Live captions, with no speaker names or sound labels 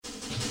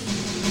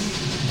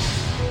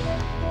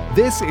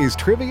This is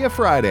Trivia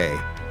Friday.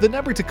 The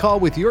number to call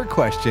with your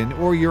question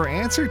or your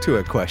answer to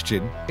a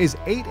question is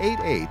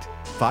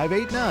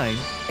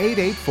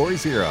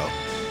 888-589-8840.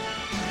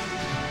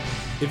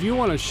 If you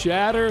want to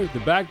shatter the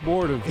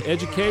backboard of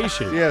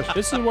education, Yes.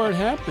 this is where it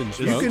happens,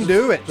 You folks. can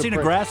do it. Seen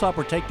a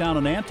grasshopper take down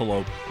an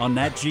antelope on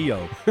Nat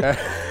Geo.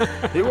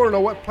 He want to know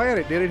what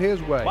planet did it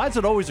his way. Why is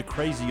it always a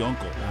crazy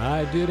uncle?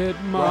 I did it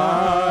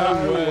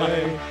my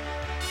way.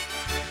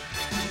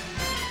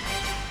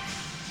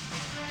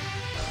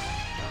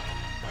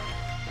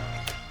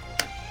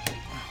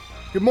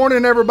 Good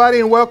morning, everybody,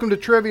 and welcome to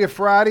Trivia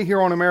Friday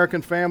here on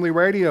American Family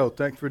Radio.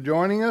 Thanks for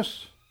joining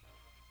us.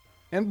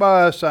 And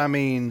by us, I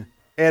mean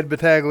Ed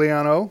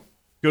Battagliano,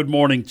 Good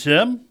morning,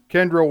 Tim.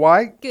 Kendra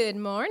White, Good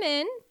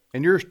morning.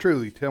 and yours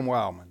truly, Tim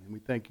Wildman. And we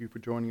thank you for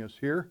joining us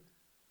here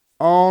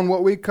on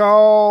what we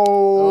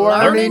call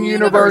Learning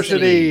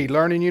University.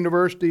 Learning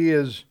University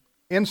is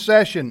in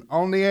session,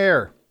 on the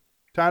air.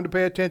 Time to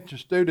pay attention,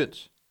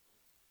 students.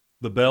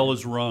 The bell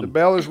is rung. The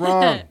bell is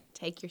rung.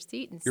 Take your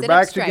seat and Your sit up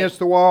back's straight. against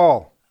the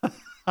wall.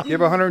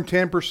 Give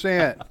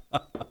 110%.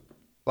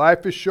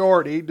 Life is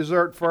short. Eat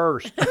dessert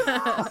first.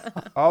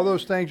 All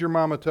those things your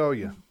mama told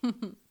you.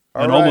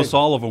 Almost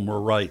all of them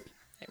were right.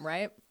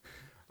 Right?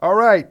 All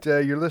right.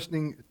 You're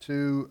listening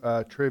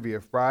to Trivia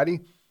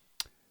Friday.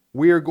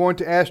 We are going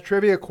to ask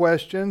trivia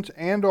questions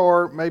and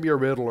or maybe a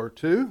riddle or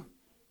two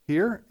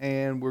here,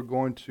 and we're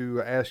going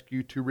to ask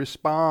you to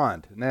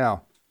respond.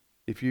 Now,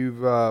 if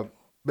you've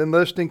been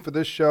listening for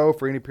this show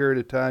for any period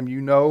of time,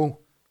 you know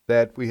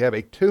that we have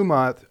a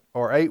 2-month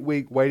or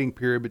 8-week waiting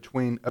period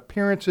between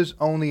appearances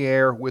on the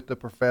air with the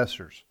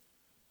professors.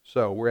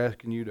 So we're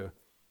asking you to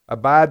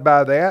abide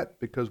by that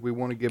because we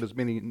want to give as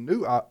many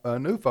new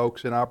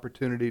folks an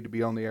opportunity to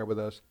be on the air with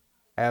us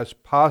as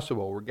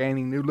possible. We're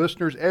gaining new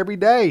listeners every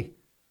day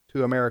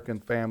to American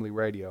Family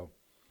Radio.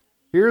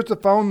 Here's the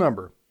phone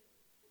number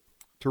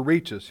to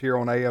reach us here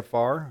on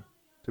AFR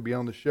to be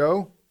on the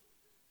show.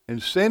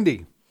 And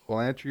Cindy will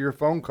answer your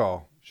phone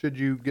call should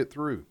you get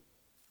through.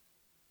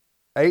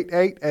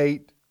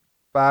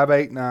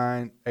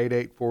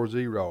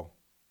 888-589-8840.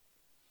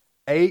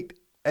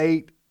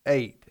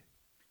 888.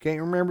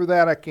 Can't remember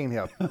that? I can't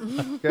help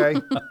you. Okay?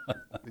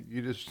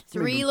 You just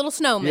Three little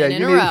snowmen yeah,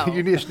 in you a need, row.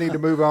 you just need to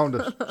move on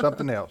to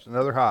something else,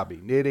 another hobby,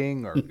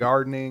 knitting or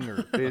gardening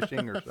or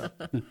fishing or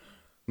something.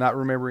 Not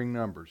remembering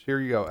numbers. Here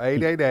you go.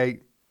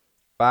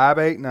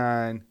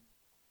 888-589-8840.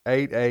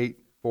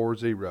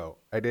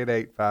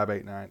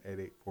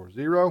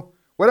 888-589-8840.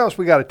 What else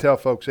we got to tell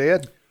folks,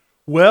 Ed?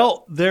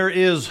 Well, there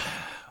is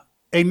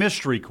a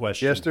mystery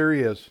question. Yes, there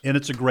is. And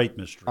it's a great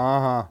mystery.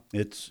 Uh-huh.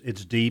 It's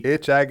deep.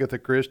 It's Agatha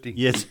Christie.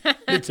 Yes,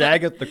 it's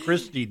Agatha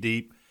Christie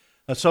deep.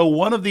 So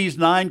one of these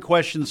 9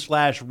 questions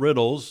 /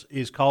 riddles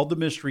is called the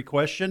mystery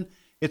question.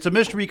 It's a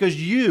mystery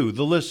because you,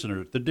 the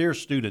listener, the dear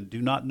student,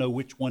 do not know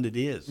which one it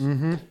is.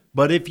 Mm-hmm.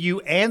 But if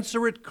you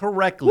answer it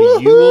correctly,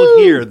 you will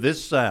hear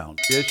this sound.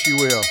 Yes, you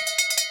will.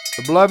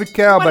 The beloved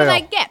cowbell. What do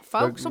they get,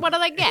 folks? What do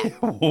they get?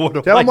 What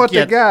do Tell I them what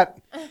get? they got,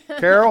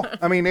 Carol.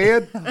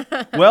 Ed.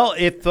 Well,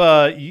 if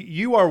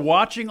you are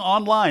watching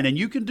online, and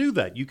you can do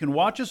that, you can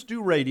watch us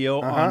do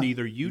radio on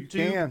either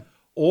YouTube can.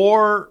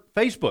 or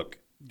Facebook.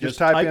 Just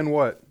type in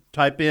what?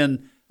 Type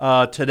in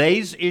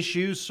today's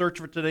issues, search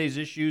for today's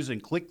issues,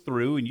 and click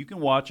through, and you can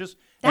watch us.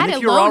 That and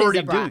if you're alone already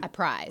is doing a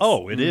prize.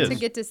 Oh, it is. To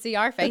get to see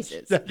our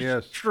faces.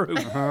 Yes. True.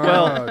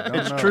 Well, don't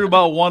it's know. true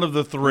about one of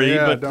the 3,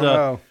 Yeah, but don't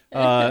know.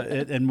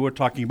 And we're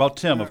talking about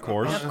Tim, of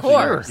course. Of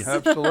course. Sure,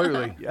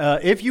 absolutely.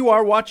 If you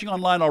are watching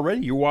online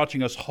already, you're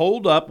watching us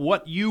hold up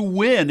what you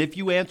win if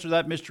you answer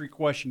that mystery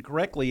question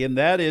correctly, and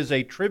that is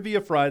a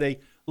Trivia Friday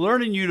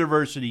Learning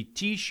University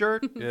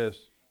T-shirt. Yes.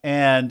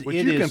 And Which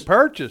it you is can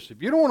purchase.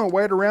 If you don't want to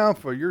wait around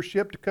for your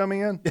ship to come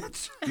in,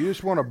 you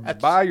just want to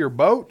buy your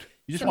boat.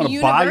 you just Some want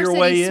to buy your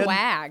way university in.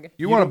 swag.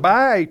 You want to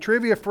buy a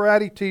Trivia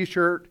Friday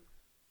T-shirt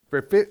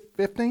for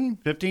 $15?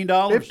 $15.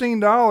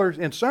 $15.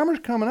 And summer's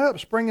coming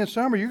up, spring and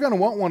summer. You're going to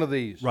want one of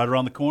these. Right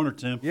around the corner,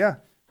 Tim. Yeah.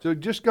 So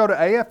just go to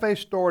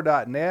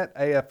afastore.net,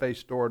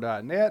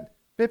 afastore.net.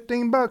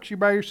 $15, you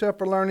buy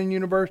yourself a Learning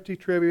University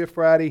Trivia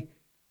Friday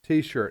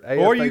T-shirt.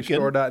 Or you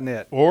can-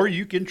 afastore.net. Or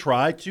you can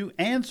try to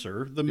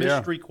answer the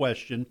mystery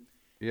question,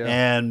 Yeah.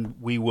 and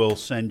we will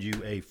send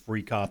you a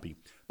free copy.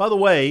 By the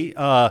way,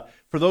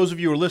 for those of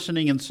you who are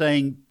listening and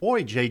saying,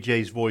 boy,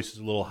 JJ's voice is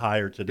a little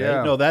higher today.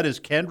 Yeah. No, that is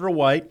Kendra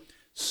White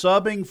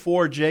subbing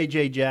for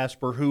JJ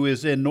Jasper, who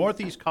is in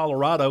Northeast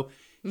Colorado.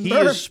 He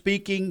is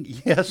speaking,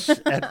 yes,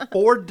 at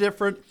 4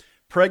 different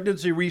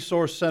Pregnancy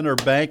Resource Center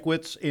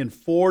banquets in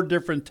 4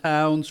 different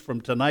towns from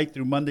tonight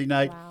through Monday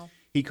night. Wow.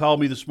 He called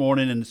me this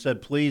morning and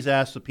said, please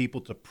ask the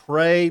people to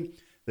pray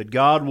that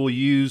God will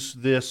use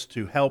this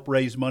to help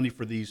raise money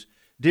for these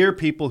dear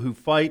people who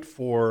fight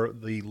for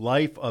the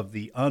life of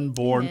the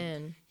unborn.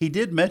 Amen. He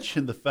did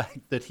mention the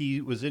fact that he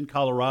was in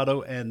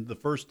Colorado, and the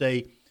first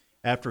day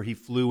after he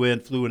flew in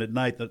at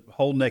night, the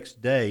whole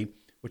next day,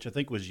 which I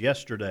think was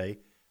yesterday,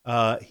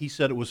 he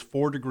said it was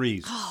 4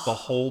 degrees the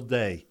whole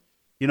day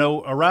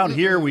Around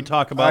here we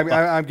talk about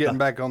I'm getting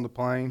back on the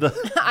plane.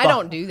 I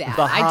don't do that.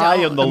 the high I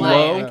don't. and the Like,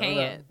 low. I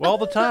can't. Well, all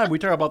the time we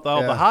talk about the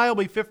Yeah. high will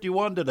be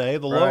 51 today,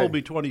 the low will Right.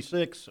 be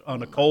 26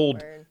 on a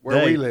cold Where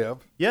day. we live.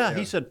 Yeah,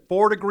 he said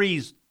 4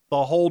 degrees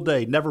the whole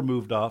day, never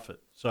moved off it.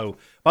 So,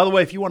 by the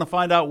way, if you want to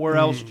find out where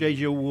else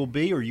JJ will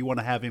be, or you want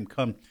to have him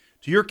come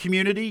to your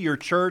community, your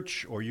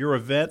church, or your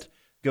event,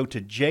 go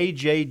to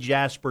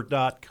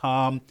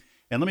jjjasper.com.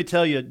 And let me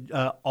tell you,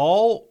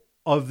 all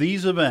of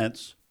these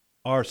events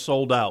are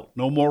sold out.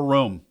 No more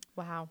room.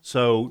 Wow.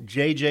 So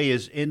JJ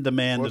is in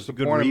demand. What's There's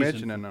the a good point of reason.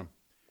 mentioning them?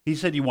 He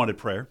said he wanted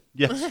prayer.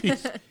 Yes, a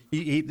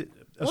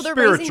Well, they're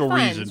raising spiritual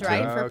funds, reason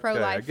right? too. For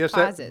pro-life I guess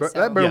causes. that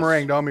so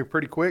boomeranged on me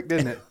pretty quick,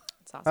 didn't it?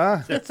 it's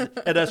awesome.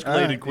 It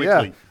escalated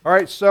quickly. Yeah. All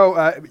right. So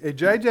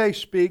JJ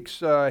speaks.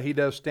 He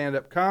does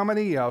stand-up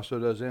comedy. He also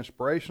does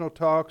inspirational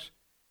talks.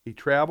 He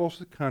travels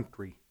the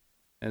country,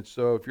 and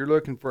so if you're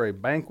looking for a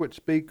banquet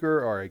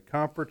speaker or a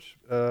conference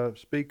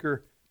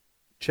speaker,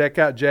 check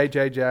out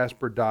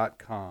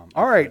jjjasper.com.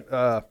 All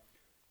right,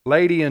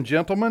 lady and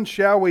gentlemen,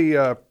 shall we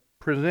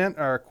present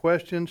our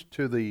questions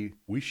to the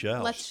We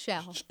shall. Let's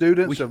shall.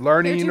 students of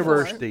Learning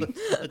Heretofore. University?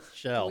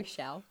 shall. We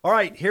shall. All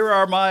right, here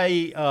are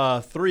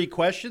my 3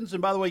 questions.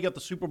 And by the way, you got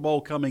the Super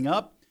Bowl coming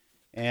up.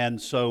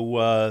 And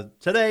so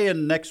today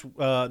and next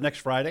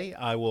Friday,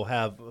 I will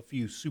have a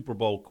few Super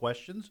Bowl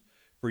questions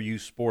for you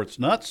sports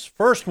nuts.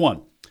 First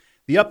one,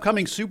 the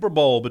upcoming Super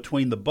Bowl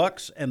between the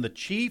Bucs and the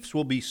Chiefs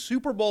will be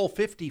Super Bowl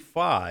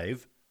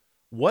 55.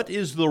 What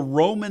is the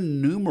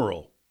Roman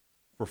numeral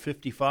for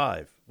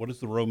 55? What is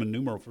the Roman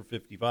numeral for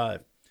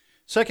 55?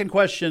 Second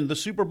question, the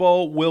Super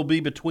Bowl will be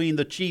between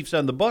the Chiefs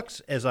and the Bucs,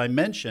 as I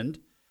mentioned,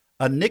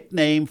 a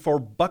nickname for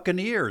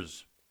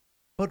Buccaneers.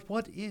 But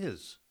what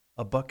is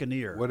a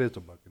Buccaneer? What is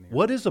a Buccaneer?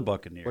 What is a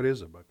Buccaneer? What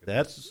is a Buccaneer?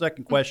 That's the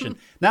second question.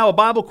 Now, a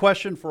Bible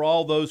question for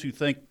all those who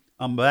think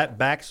I'm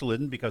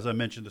backslidden because I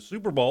mentioned the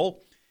Super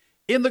Bowl.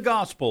 In the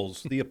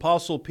Gospels, the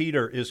Apostle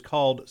Peter is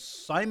called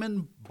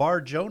Simon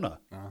Bar-Jonah.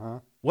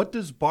 What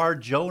does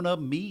Bar-Jonah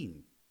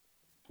mean?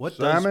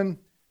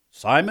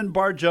 Simon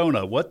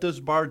Bar-Jonah. What does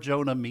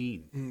Bar-Jonah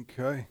mean?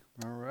 Okay.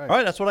 All right. All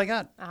right, that's what I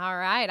got. All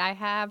right, I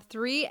have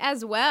 3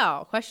 as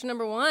well. Question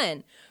number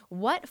 1.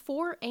 What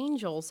 4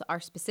 angels are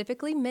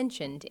specifically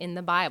mentioned in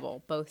the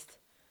Bible, both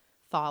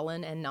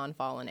fallen and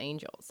non-fallen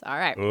angels? All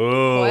right.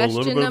 Oh, a little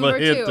Question bit of a number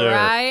hint 2,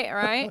 there.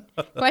 right?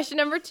 Question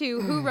number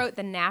 2, who wrote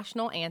the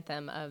national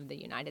anthem of the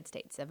United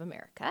States of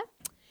America?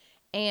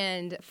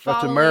 And That's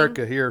following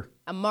America here.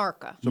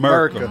 America. It's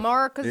America.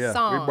 America's Yeah,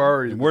 song. we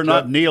borrowed. And we're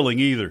not kneeling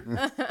either.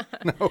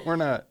 No, we're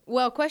not.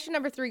 Well, question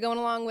number 3, going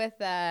along with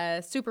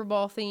the Super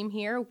Bowl theme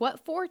here. What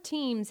 4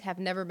 teams have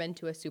never been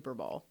to a Super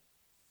Bowl?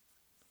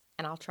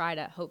 And I'll try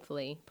to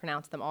hopefully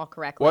pronounce them all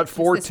correctly. What since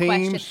 4 this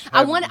question- teams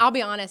I'll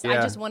be honest. I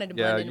Yeah. just wanted to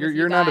Yeah, blend in you're with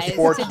you not a guys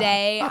sports-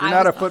 today. you're I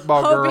not was a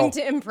football hoping girl.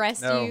 to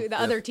impress No, you, the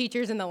yeah. other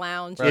teachers in the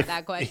lounge, with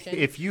that question.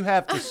 If you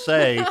have to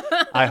say,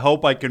 I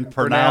hope I can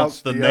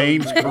pronounce the the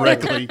names other-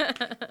 correctly.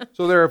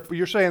 So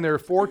you're saying there are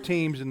 4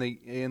 teams in the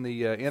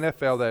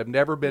NFL that have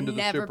never been to the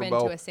Never Super been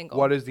Bowl. to a single.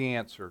 What is the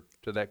answer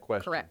to that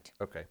question? Correct.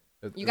 Okay.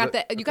 You got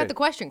the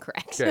question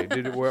correct. Okay.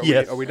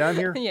 Yes. Are we done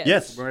here? Yes.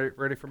 Yes,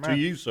 Ready for to mine?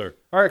 you, sir.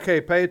 All right.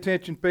 Okay. Pay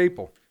attention,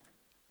 people.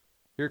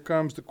 Here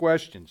comes the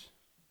questions.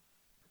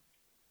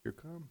 Here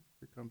comes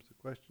the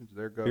questions.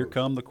 There goes. Here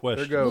come the There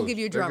questions. goes. We'll give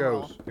you a There drum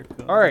roll. goes. Here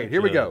comes All right, the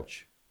here we go.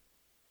 judge.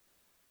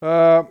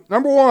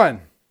 Number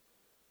 1.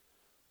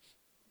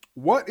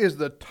 What is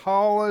the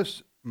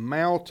tallest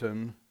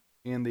mountain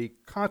in the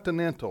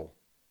continental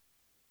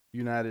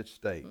United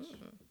States?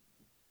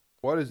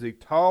 What is the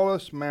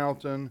tallest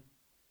mountain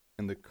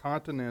in the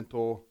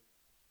continental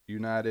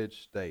United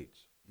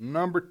States?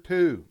 Number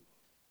 2.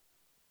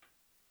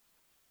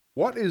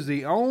 What is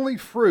the only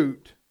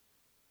fruit,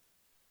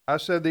 I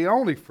said the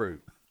only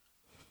fruit,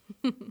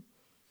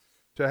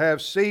 to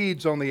have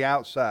seeds on the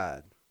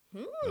outside?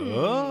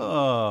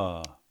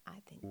 Oh. I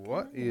think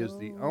What is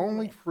the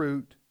only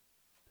fruit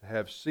to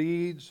have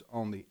seeds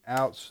on the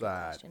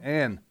outside?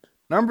 And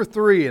number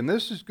 3, and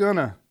this is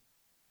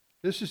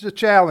a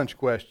challenge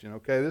question,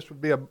 okay? This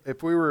would be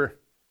if we were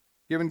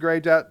giving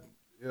grades out,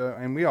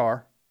 and we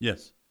are,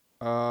 Yes,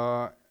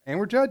 and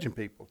we're judging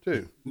people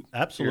too. here,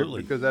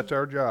 absolutely. because that's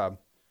our job.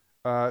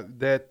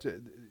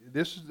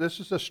 This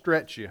is a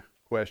stretch you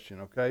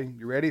question, okay?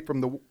 You ready? From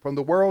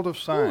the world of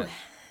science.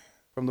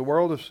 From the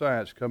world of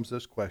science comes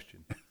this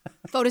question.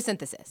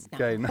 photosynthesis. No.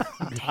 Okay, no,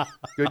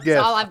 good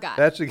guess. all I've got.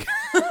 That'll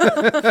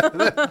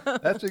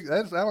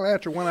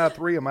answer 1 out of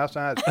 3 of my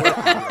science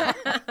questions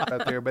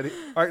out there. But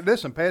all right,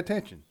 listen, pay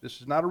attention. This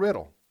is not a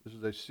riddle. This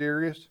is a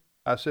serious.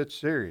 I said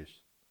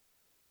serious.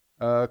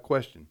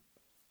 Question.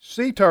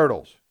 Sea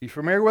turtles. You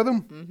familiar with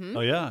them? Mm-hmm.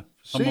 Oh, yeah.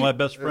 Some of my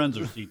best friends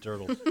are sea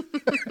turtles.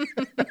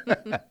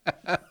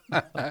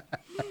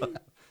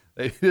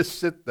 They just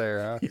sit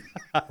there,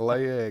 huh?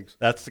 Lay eggs.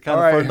 That's the kind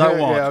of friend I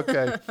want. Yeah,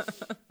 okay.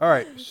 All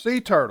right. Sea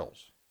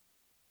turtles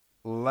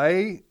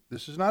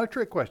this is not a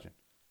trick question.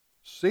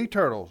 Sea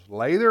turtles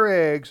lay their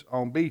eggs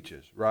on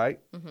beaches, right?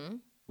 Mm-hmm.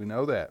 We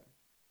know that.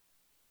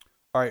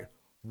 All right.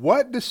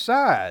 What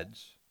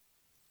decides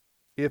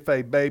if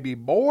a baby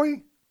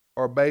boy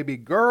or baby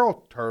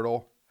girl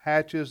turtle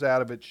hatches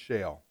out of its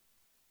shell?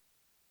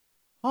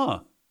 Huh.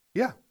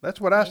 Yeah, that's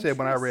what I said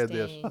when I read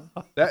this.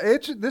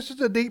 Interesting. This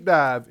is a deep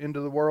dive into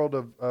the world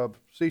of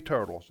sea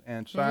turtles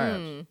and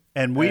science.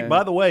 And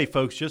by the way,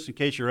 folks, just in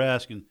case you're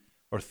asking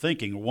or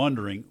thinking or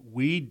wondering,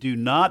 we do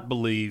not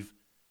believe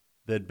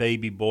that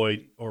baby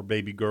boy or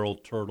baby girl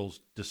turtles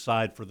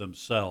decide for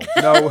themselves.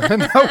 No,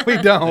 we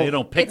don't. They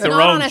don't pick It's their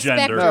not own on a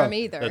gender. spectrum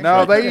either.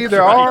 No, they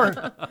either are,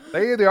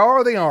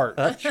 or they aren't.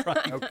 That's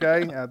right.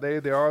 Okay, they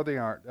either are or they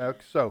aren't.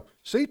 So,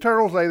 sea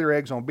turtles lay their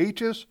eggs on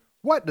beaches.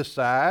 What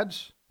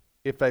decides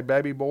if a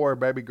baby boy or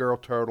baby girl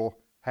turtle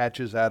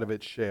hatches out of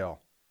its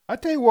shell? I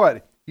tell you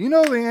what, you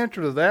know the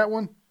answer to that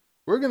one.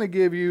 We're going to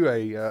give you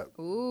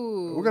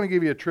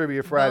a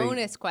Trivia Friday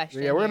bonus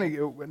question. Yeah, we're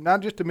here. going to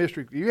not just a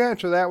mystery. You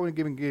answer that one, we're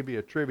going to give you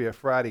a Trivia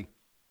Friday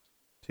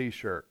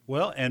T-shirt.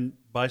 Well, and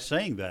by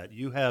saying that,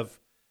 you have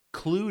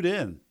clued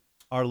in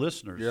our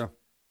listeners Yeah.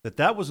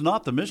 that was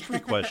not the mystery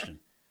question.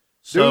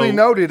 Duly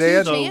noted,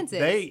 Ed. Two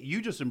chances.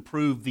 You just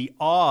improved the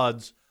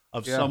odds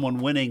of Yeah. someone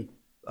winning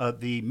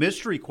the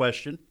mystery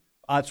question.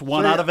 It's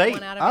 1 See, out of 8.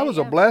 1 out of I 8, was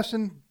yeah. a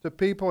blessing to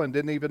people and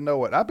didn't even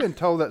know it. I've been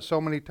told that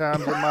so many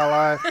times in my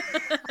life.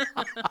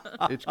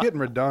 It's getting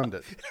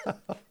redundant.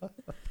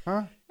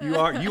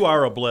 You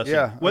are a blessing.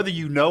 Yeah. Whether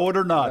you know it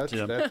or not, That's-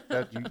 Tim.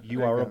 that- You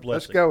there are a go.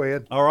 Let's blessing. go,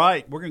 Ed. All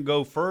right, we're going to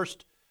go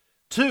first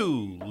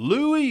to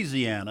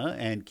Louisiana,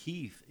 and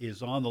Keith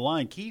is on the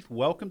line. Keith,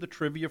 welcome to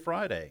Trivia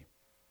Friday.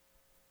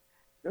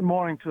 Good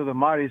morning to the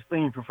mighty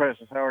esteemed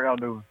professors. How are y'all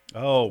doing?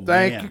 Oh,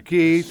 Thank man. you,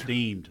 Keith.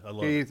 Esteemed. I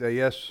love Keith, it.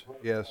 yes.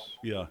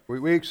 Yeah.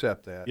 We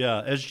accept that.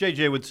 Yeah, as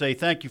JJ would say,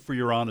 thank you for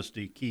your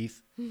honesty,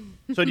 Keith.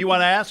 So do you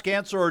want to ask,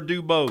 answer, or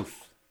do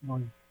both?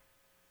 I'm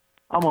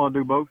going to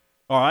do both.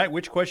 All right,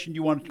 which question do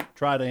you want to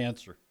try to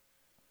answer?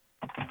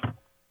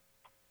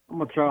 I'm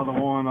going to try the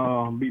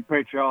one, be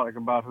patriotic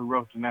about who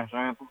wrote the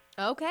national anthem.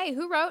 Okay,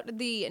 who wrote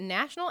the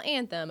national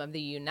anthem of the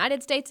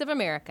United States of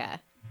America?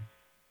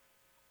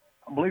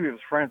 I believe it was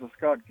Francis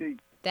Scott Key.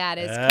 That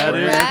is That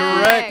correct. is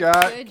correct.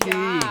 Got Good Key.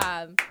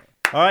 job.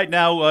 All right,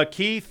 now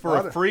Keith, for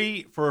Got a it.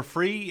 free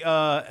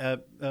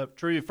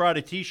Trivia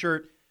Friday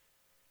T-shirt,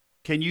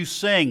 can you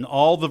sing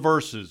all the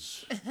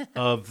verses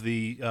of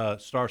the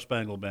Star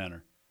Spangled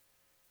Banner?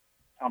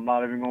 I'm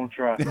not even going to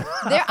try.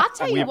 I'll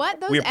tell you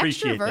what, those we extra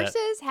appreciate that.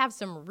 verses have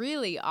some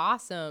really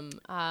awesome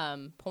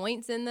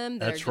points in them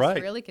that That's are just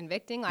right. really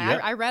convicting. Like, Yeah.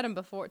 I read them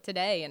before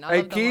today, and I Hey,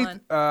 love the Keith,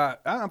 one.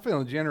 I'm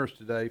feeling generous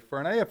today.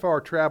 For an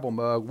AFR travel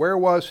mug, where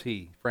was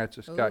he,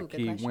 Francis Ooh, Scott good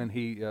Key,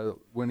 question.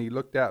 when he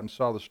looked out and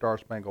saw the Star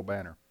Spangled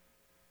Banner?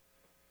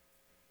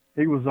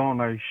 He was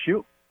on a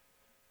ship.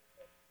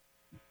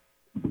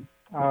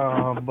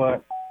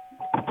 But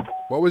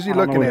What was he I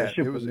don't know looking what that at?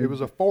 ship It was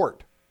was. a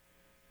fort.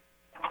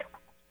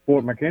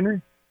 Fort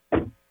McHenry?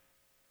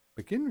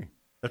 McKinley.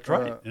 That's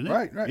right, isn't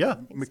it? Right. Yeah.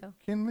 think so.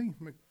 McKinley.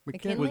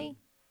 McKinley?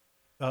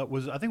 I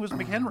think it was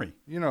McHenry.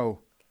 You know,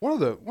 one of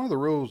the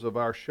rules of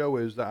our show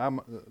is that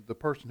I'm the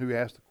person who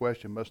asked the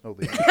question must know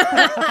the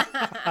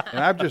answer, and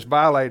I've just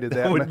violated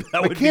that.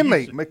 That would be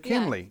McKinley, easy.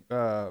 McKinley,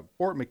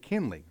 Fort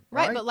McKinley.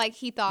 Right, but like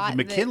he thought that-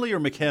 McKinley or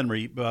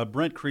McHenry?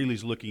 Brent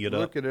Creeley's looking it up.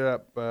 Look it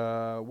up.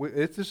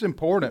 It's just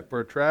important for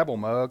a travel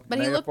mug. but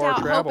an he looked AFR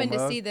out travel hoping to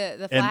mug. see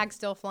the And- flag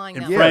still flying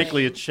And down. Yes.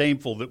 frankly, it's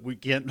shameful that we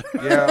can't.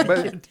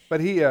 Yeah,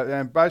 but he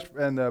and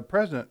the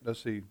president,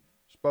 let's see,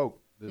 spoke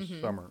this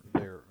summer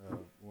there.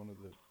 One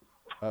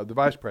of the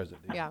vice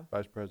president. did. Yeah.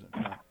 Vice President.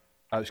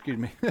 Excuse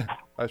me,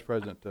 Vice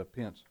President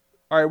Pence.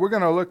 All right, we're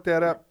going to look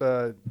that up.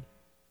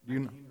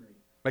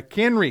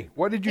 McHenry.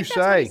 What did you I think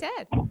that's say?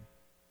 what he said.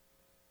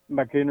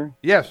 McHenry?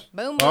 Yes.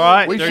 Boom, boom. All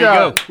right, We there you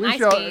shall. go. We Nice,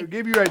 shall Keith.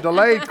 give you a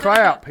delayed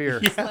clap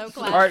here. Slow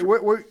clap. All right,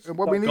 what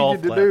we need Golf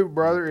you to clap. do,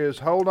 brother, is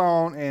hold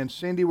on, and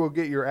Cindy will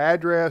get your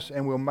address,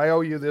 and we'll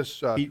mail you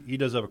this He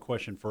does have a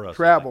question for us.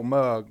 travel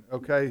mug.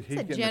 Okay, he's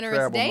It's a getting generous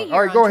travel day mug. here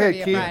All right, on go ahead,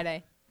 Trivia Keith.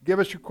 Friday. Give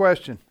us your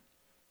question.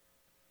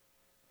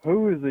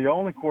 Who is the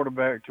only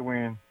quarterback to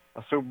win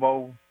a Super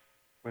Bowl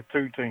with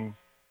two teams?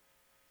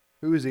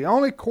 Who is the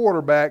only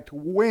quarterback to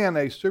win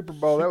a Super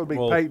Bowl? That would be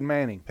Super Bowl. Peyton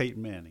Manning.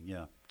 Peyton Manning,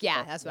 yeah.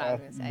 Yeah, that's what I was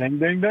going to say. Ding,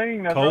 ding,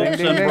 ding. That's Colts right.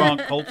 Ding, ding,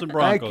 ding. Colts and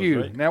Broncos, Thank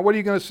you. right? Now, what are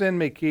you going to send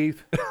me,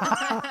 Keith?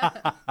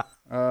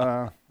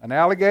 An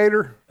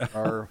alligator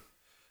or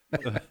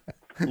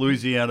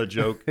Louisiana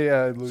joke.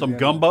 yeah, Some Louisiana.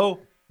 gumbo.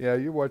 Yeah,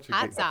 you watch it.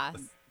 Hot sauce.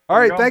 All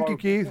right, Gumbo. thank you,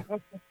 Keith.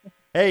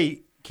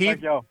 Hey, Keith,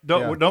 Thank y'all.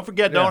 Yeah. don't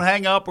forget, Yeah. don't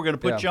hang up. We're going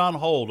to put Yeah. you on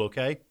hold,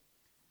 okay?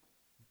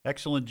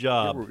 Excellent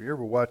job. You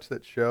ever watch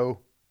that show,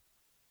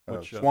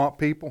 What show? Swamp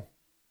People?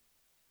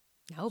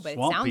 No, but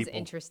Swamp it sounds people.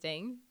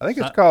 interesting. I think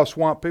it's Not- called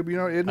Swamp People. You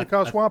know, isn't it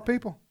called Swamp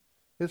People?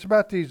 It's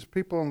about these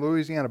people in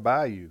Louisiana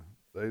Bayou.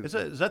 Is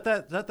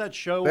that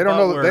show? They don't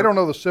about know. where, They don't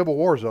know the Civil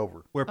War's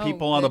over. where Oh,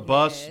 people on a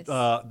bus,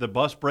 goodness. the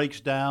bus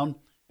breaks down,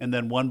 and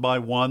then one by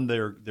one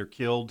they're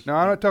killed. No,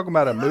 I'm not talking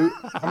about a movie.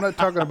 I'm not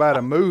talking about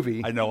a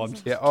movie. I know. I'm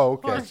Yeah. Oh,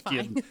 okay. just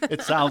kidding.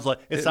 It sounds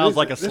like This-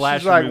 like a this slasher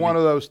is like movie. one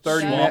of those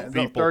Swamp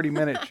people.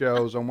 30-minute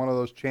shows on one of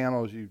those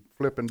channels you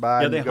flipping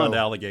by. Yeah, and they you go, hunt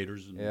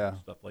alligators and Yeah.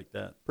 stuff like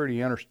that.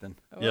 Pretty interesting.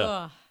 Yeah.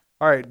 Ugh.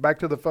 All right, back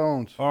to the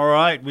phones. All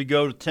right, we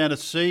go to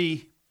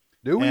Tennessee.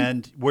 Do we?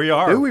 And we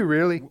are. Do we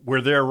really?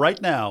 We're there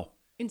right now.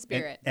 In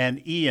spirit.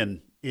 And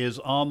Ian is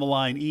on the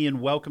line.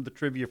 Ian, welcome to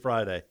Trivia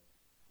Friday.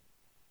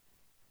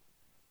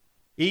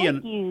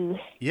 Ian. Thank you.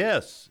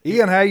 Yes.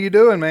 Ian, how you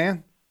doing,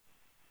 man?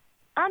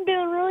 I'm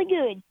doing really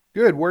good.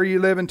 Good. Where you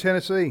live in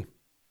Tennessee?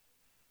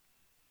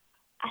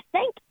 I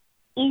think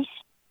East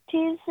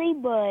Tennessee,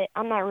 but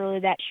I'm not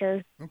really that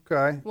sure.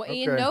 Okay. Well, okay.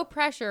 Ian, no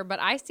pressure, but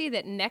I see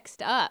that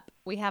next up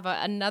we have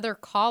another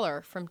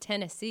caller from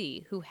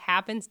Tennessee who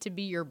happens to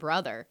be your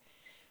brother.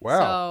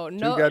 Wow. So, Two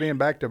no- got in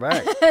back to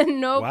back.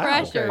 No Wow.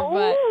 pressure, Okay.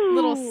 but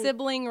little Ooh.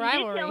 sibling You didn't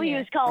rivalry tell me he here.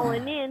 was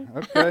calling in.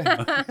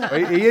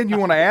 Okay. Hey, Ian, you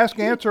want to ask,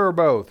 answer, or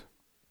both?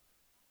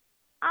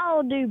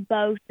 I'll do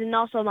both. And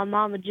also, my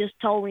mama just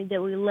told me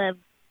that we live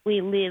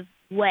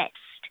west.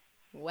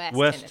 West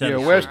West Tennessee. Yeah,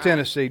 Tennessee. West All right.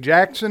 Tennessee.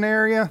 Jackson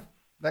area?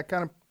 That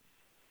kind of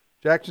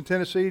Jackson,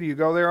 Tennessee. Do you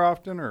go there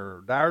often,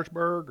 or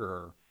Dyersburg,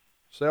 or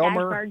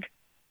Selmer? Dyersburg.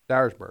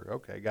 Dyersburg.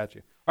 Okay, got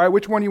you. All right,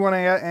 which one you want to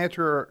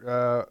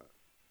answer?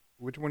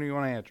 Which one do you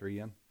want to answer,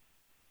 Ian?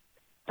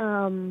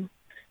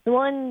 The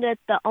one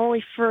that's the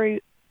only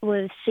fruit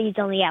with seeds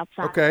on the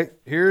outside. Okay,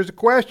 here's a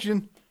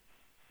question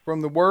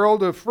from the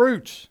world of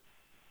fruits,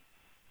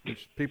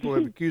 which people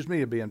have accused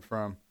me of being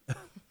from.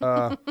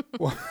 No,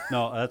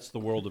 that's the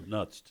world of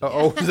nuts. too.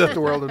 Oh, is that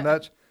the world of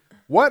nuts?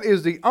 What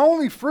is the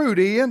only fruit,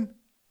 Ian,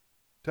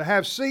 to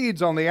have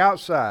seeds on the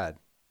outside?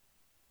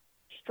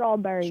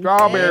 Strawberry.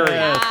 Strawberry.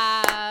 Good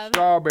job.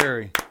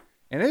 Strawberry.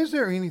 And is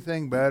there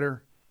anything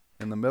better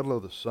in the middle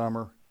of the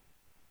summer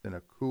than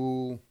a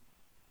cool,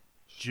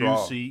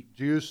 juicy,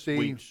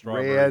 sweet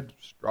strawberry. red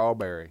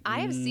strawberry? I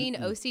have seen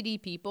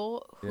OCD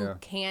people who Yeah.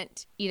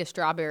 can't eat a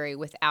strawberry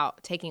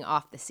without taking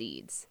off the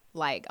seeds.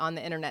 Like on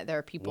the internet, there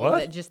are people What?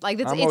 that just like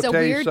it's I'm a gonna tell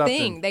you weird something.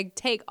 thing. They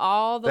take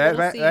all the That, little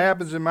that, seeds. that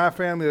happens in my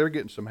family. They're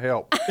getting some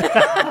help.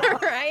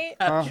 right?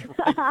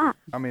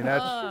 I mean,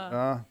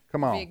 that's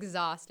come Be on.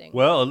 exhausting.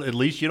 Well, at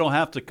least you don't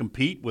have to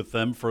compete with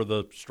them for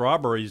the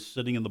strawberries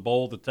sitting in the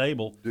bowl at the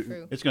table.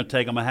 True. It's going to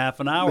take them a half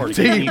an hour To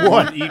to eat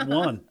eat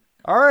one.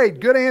 All right,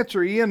 good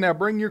answer, Ian. Now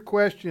bring your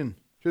question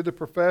to the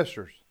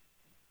professors.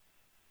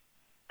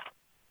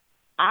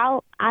 I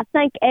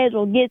think Ed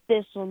will get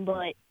this one,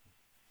 but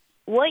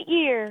what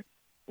year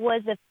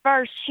was the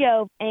first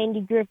show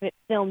Andy Griffith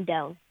filmed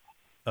on?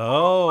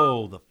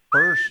 Oh, the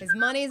first. His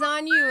money's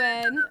on you,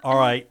 Ed. All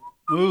right.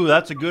 Ooh,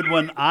 that's a good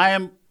one.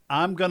 I'm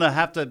going to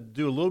have to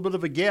do a little bit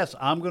of a guess.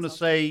 I'm going to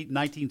say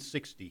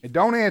 1960. And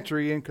don't answer,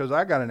 Ian, because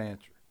I got an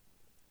answer.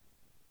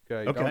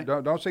 Okay. Okay.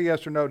 Don't say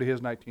yes or no to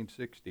his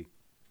 1960.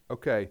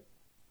 Okay.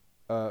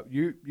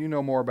 You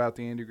know more about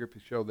the Andy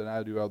Griffith Show than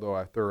I do, although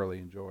I thoroughly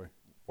enjoy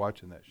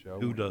watching that show.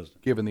 Who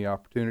doesn't? Given the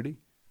opportunity.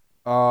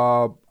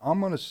 I'm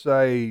going to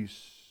say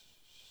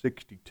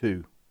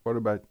 62. What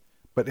about?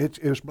 But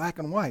it was black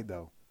and white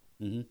though.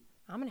 Mm-hmm.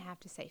 I'm gonna have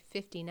to say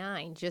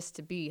 59 just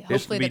to be to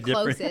hopefully be the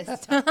different.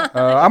 closest.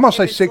 I'm going to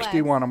say If it's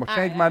 61. less. I'm going to All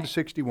change right, mine all to right.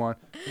 61.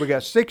 We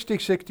got 60,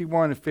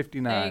 61, and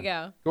 59. There you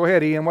go. Go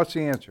ahead, Ian. What's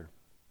the answer?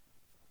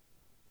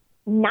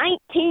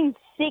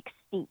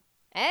 1960.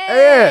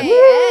 Ed! Hey,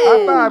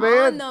 High five, on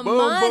Ed. the Boom,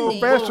 money.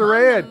 Professor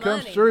On the Ed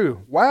comes money.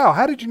 through. Wow,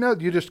 how did you know?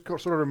 You just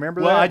sort of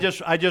remember Well, that? I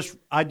just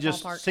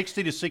Ballpark.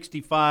 60 to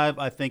 65,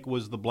 I think,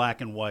 was the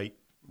black and white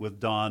with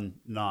Don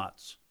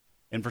Knotts.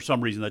 And for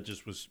some reason, that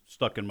just was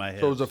stuck in my head.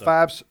 So it was a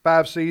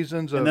five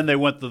seasons of. And then they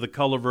went to the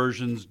color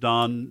versions.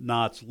 Don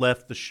Knotts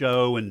left the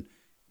show and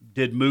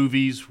did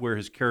movies where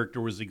his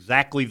character was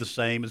exactly the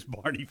same as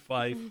Barney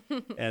Fife.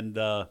 And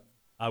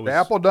I was the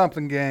Apple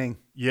Dumpling Gang.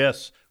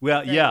 Yes,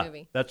 well, Great yeah,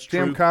 movie. that's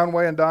Tim true.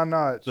 Conway and Don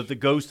Knotts. So the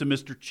Ghost of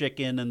Mr.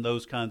 Chicken and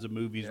those kinds of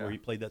movies Yeah. where he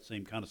played that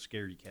same kind of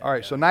scaredy cat. All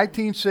right, guy. so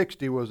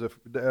 1960 was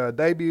the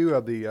debut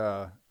of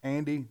the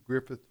Andy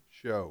Griffith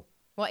Show.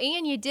 Well,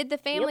 Ian, you did the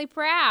family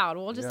proud.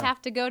 We'll just Yeah.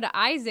 have to go to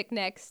Isaac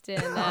next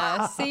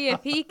and see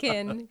if he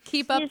can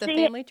keep up You the see-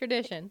 family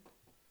tradition.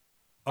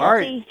 All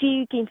right, See if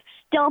you can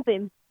stump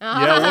him.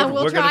 Yeah,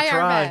 we'll we're gonna try our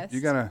try. best.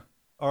 you gonna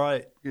All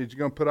right.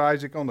 put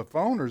Isaac on the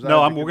phone, or is that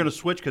No, Isaac we're in- going to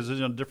switch because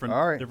it's on a different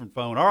All right. different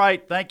phone. All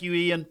right, thank you,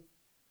 Ian.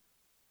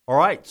 All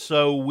right,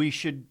 so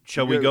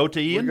shall we go to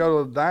Ian? We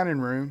go to the dining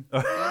room.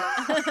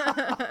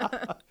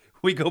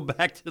 We go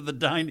back to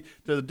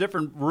the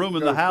different room in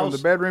Go the from house.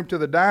 the bedroom to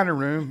the dining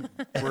room,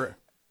 where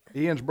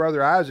Ian's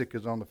brother Isaac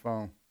is on the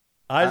phone.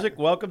 Isaac,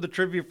 welcome to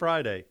Trivia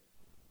Friday.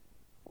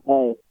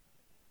 Hey,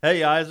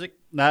 Hey, Isaac.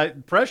 Now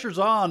pressure's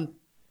on.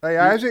 Hey,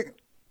 Isaac,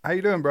 how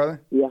you doing,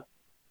 brother? yeah,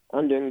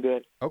 I'm doing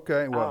good.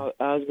 Okay, well,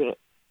 I was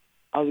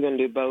gonna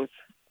do both.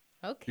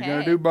 Okay. you're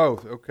gonna do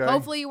both. Okay.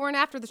 Hopefully you weren't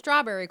after the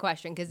strawberry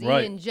question because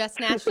Right. Ian just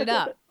snatched it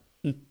up.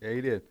 Yeah,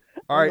 he did.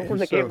 All right. I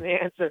want to So, give the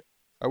answer.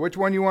 which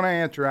one you want to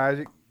answer,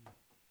 Isaac?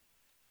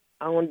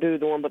 I want to do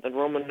the one about the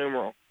Roman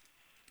numeral.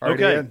 All right,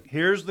 Okay, Ed.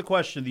 here's the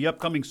question. The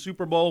upcoming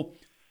Super Bowl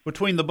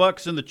between the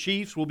Bucks and the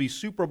Chiefs will be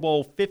Super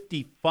Bowl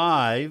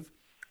 55.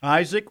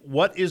 Isaac,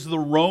 what is the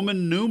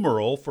Roman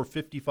numeral for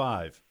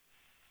 55?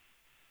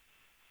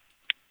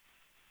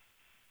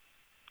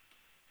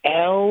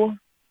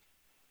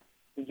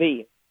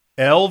 LV.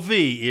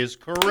 LV is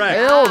correct.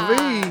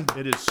 LV.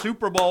 It is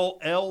Super Bowl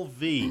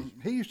LV.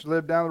 He used to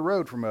live down the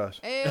road from us.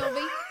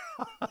 LV.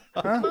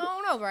 Come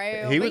on over,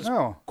 LV. He was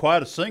No.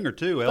 quite a singer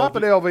too. Stop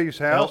at LV's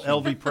house.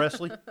 Elvis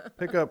Presley.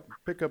 Pick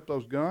up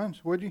those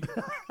guns, would you?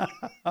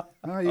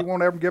 No, you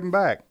won't ever give them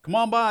back. Come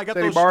on by. I got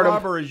Said he those borrowed 'em.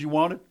 strawberries you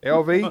wanted.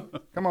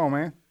 LV, come on,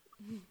 man.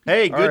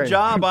 Hey, All good right.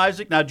 job,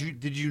 Isaac. Now,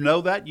 did you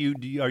know that?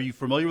 Are you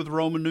familiar with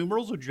Roman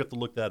numerals, or did you have to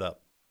look that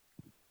up?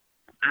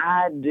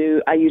 I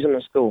do. I use them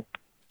in school.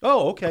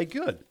 Oh, okay,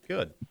 good.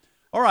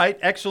 All right,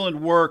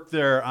 excellent work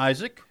there,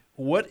 Isaac.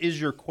 What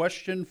is your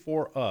question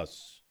for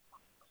us?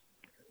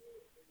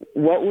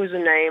 What was the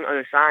name of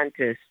the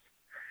scientist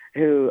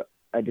who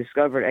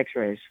discovered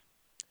X-rays?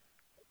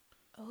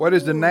 What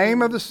is the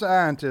name of the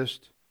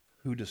scientist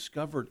Who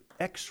discovered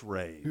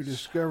X-rays? who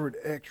discovered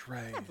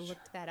X-rays? I've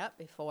looked that up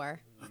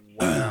before.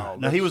 Wow.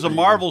 Now, he was a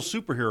Marvel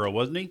superhero,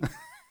 wasn't he?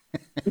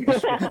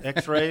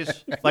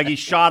 X-rays? Like he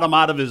shot them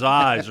out of his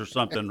eyes or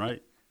something,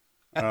 right?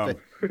 I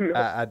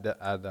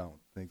don't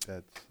think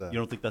that's. You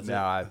don't think that's no, it?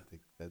 I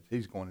think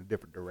he's going a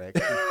different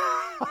direction.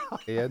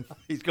 Ed,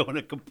 He's going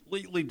a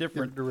completely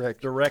different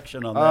Different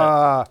direction on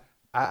that.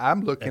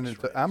 I'm looking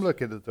X-rays. I'm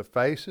looking at the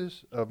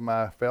faces of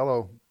my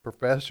fellow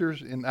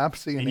professors, and I'm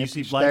seeing And you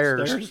empty see blank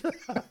stares. stares?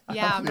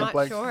 Yeah, I'm not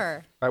Like-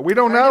 sure. All right, we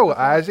don't Heard it know,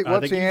 before. Isaac. I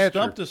What's think the you answer?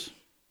 stumped us.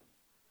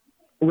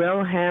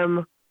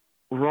 Wilhelm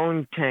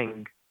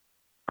Röntgen.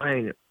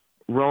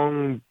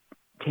 Röntgen.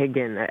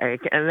 I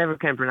never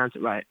can pronounce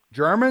it right.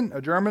 German?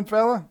 A German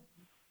fella?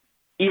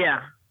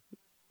 Yeah.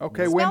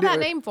 Okay, Spell when that did,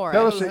 name for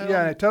tell us.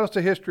 us. Tell us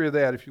the history of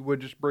that, if you would,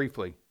 just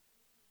briefly.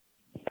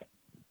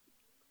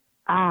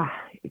 I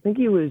think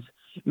he was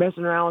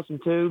messing around with some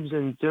tubes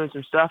and doing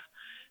some stuff.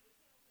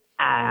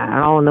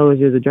 All I know is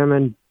he was a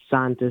German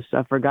scientist.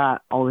 I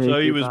forgot all his. So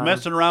he was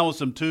messing around with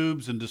some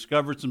tubes and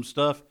discovered some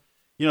stuff.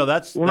 You know,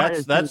 that's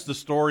the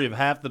story of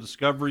half the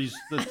discoveries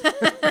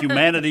that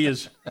humanity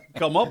has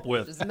come up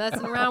with. Just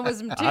messing around with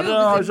some tubes. I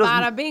know, And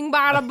bada bing,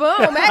 bada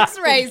boom.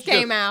 X-rays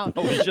came out.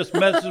 I was just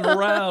messing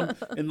around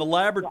in the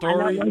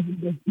laboratory.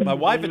 My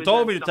wife had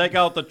told me to take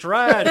out the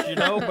trash,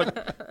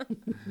 but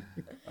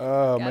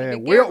Oh, Gotta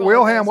man. be careful with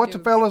Wilhelm, those what's the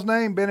tubes. fella's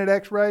name? Bennett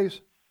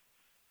X-rays?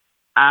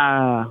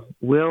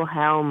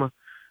 Wilhelm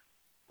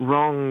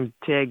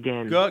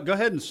Röntgen. go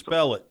ahead and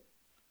spell it.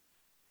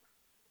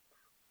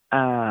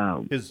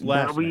 His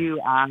last name.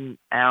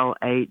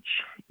 WILHELMRONTGEN.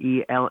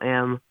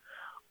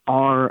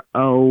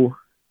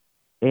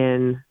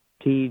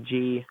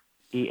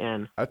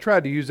 I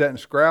tried to use that in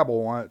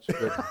Scrabble once,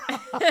 but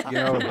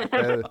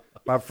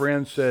my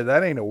friend said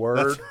that ain't a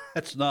word.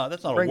 That's not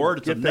a word.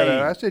 It's a Get that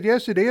out. I name. said,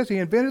 yes, it is. He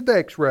invented the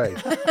X-ray.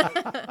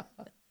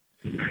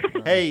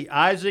 Hey,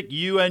 Isaac,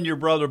 you and your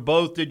brother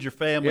both did your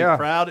family Yeah,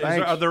 proud.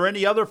 thanks. Are there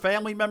any other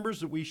family members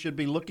that we should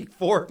be looking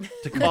for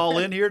to call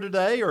in here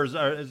today, or is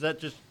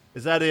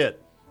that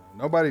it?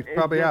 Nobody's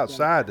probably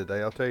outside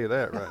today. I'll tell you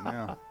that right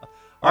now.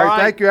 All All right, right.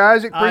 thank you,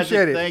 Isaac.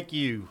 Appreciate Isaac, it. Thank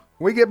you.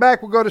 When we get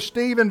back, we'll go to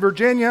Steve in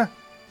Virginia,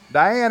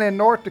 Diane in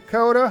North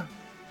Dakota,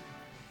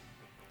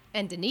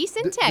 And Denise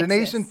in Texas.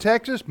 Denise in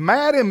Texas,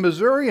 Matt in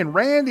Missouri, and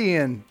Randy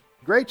in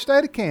great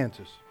state of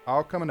Kansas.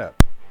 All coming up.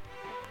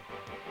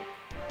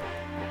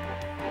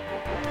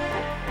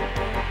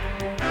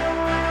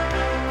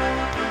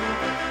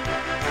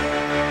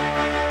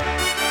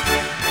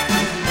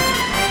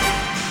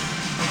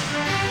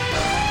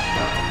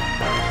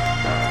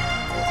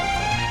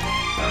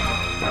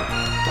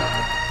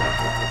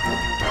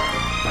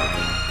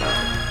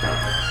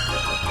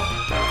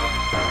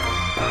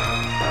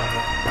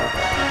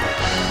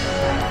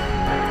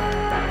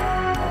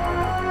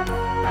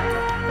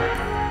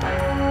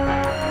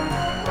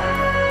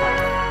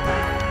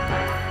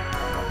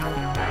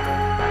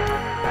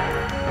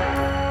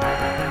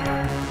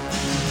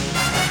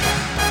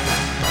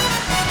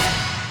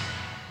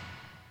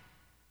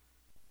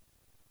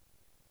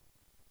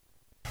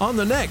 On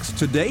the next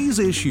Today's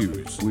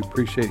Issues. We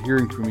appreciate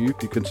hearing from you.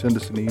 You can send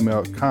us an email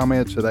at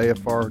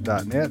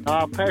comments@afr.net.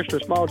 I pastor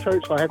a small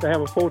church, so I have to have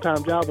a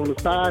full-time job on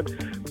the side.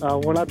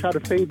 When I try to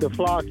feed the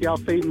flock, y'all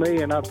feed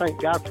me, and I thank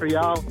God for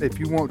y'all. If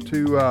you want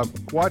to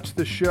watch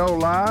the show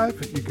live,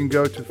 you can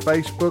go to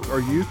Facebook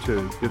or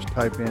YouTube. Just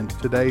type in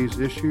Today's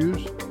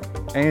Issues,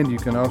 and you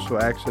can also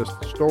access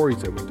the stories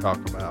that we talk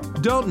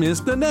about. Don't miss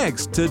the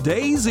next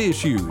Today's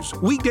Issues.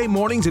 Weekday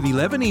mornings at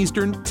 11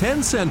 Eastern,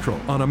 10 Central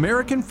on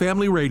American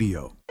Family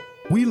Radio.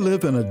 We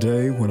live in a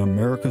day when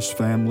America's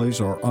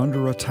families are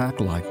under attack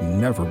like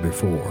never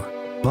before.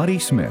 Buddy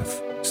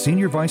Smith,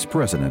 Senior Vice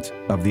President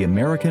of the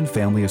American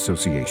Family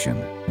Association.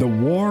 The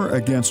war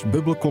against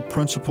biblical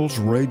principles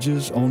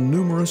rages on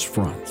numerous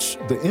fronts.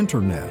 The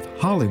internet,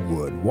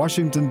 Hollywood,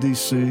 Washington,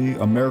 D.C.,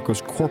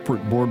 America's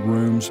corporate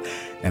boardrooms,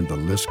 and the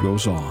list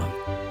goes on.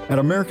 At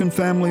American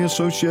Family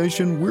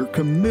Association, we're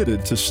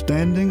committed to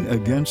standing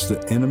against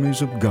the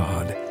enemies of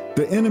God,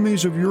 the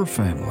enemies of your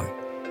family.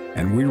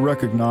 And we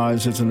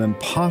recognize it's an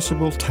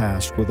impossible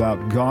task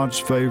without God's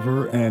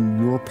favor and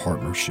your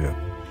partnership.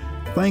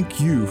 Thank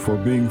you for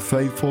being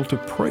faithful to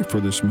pray for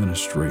this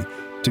ministry,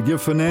 to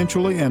give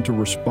financially, and to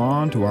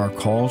respond to our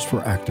calls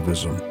for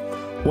activism.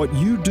 What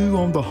you do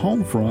on the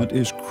home front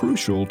is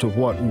crucial to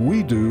what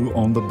we do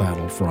on the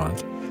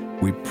battlefront.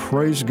 We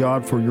praise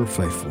God for your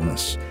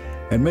faithfulness,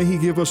 and may He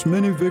give us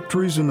many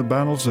victories in the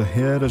battles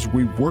ahead as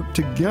we work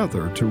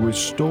together to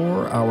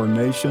restore our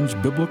nation's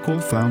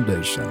biblical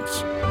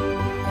foundations.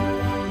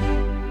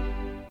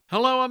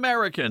 Hello,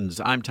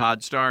 Americans. I'm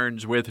Todd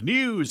Starnes with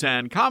news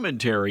and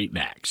commentary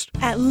next.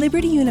 At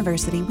Liberty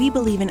University, we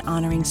believe in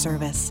honoring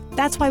service.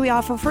 That's why we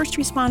offer first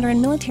responder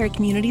and military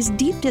communities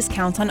deep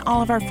discounts on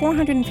all of our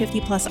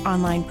 450-plus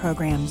online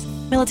programs.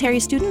 Military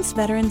students,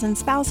 veterans, and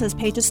spouses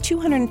pay just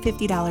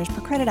 $250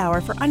 per credit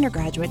hour for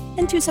undergraduate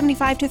and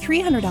 $275 to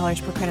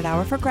 $300 per credit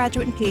hour for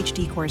graduate and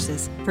PhD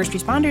courses. First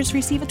responders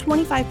receive a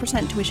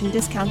 25% tuition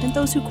discount, and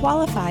those who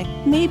qualify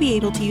may be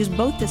able to use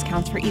both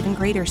discounts for even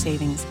greater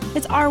savings.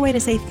 It's our way to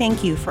say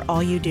thank you for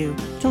all you do.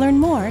 To learn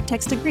more,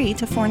 text AGREE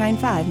to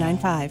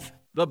 49595.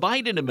 The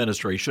Biden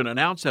administration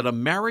announced that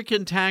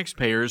American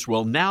taxpayers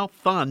will now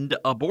fund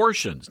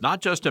abortions,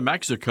 not just in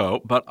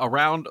Mexico, but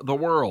around the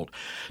world.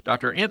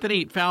 Dr.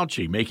 Anthony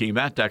Fauci making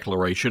that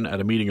declaration at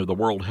a meeting of the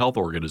World Health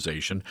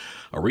Organization.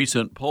 A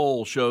recent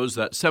poll shows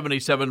that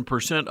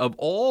 77% of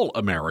all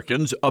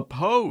Americans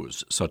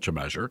oppose such a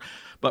measure.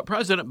 But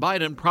President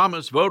Biden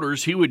promised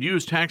voters he would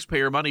use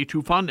taxpayer money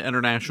to fund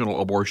international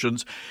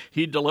abortions.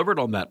 He delivered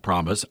on that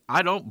promise.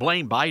 I don't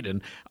blame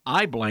Biden.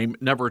 I blame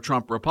Never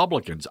Trump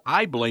Republicans.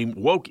 I blame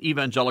woke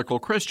evangelical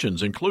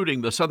Christians,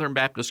 including the Southern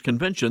Baptist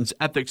Convention's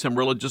Ethics and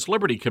Religious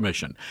Liberty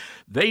Commission.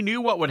 They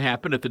knew what would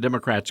happen if the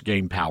Democrats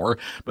gained power,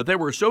 but they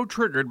were so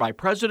triggered by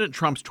President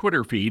Trump's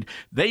Twitter feed,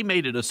 they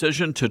made a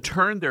decision to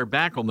turn their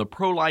back on the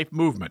pro-life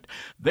movement.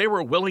 They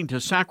were willing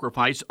to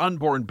sacrifice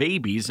unborn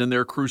babies in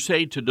their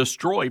crusade to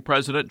destroy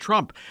President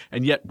Trump.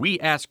 And yet we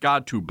ask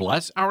God to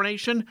bless our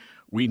nation?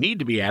 We need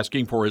to be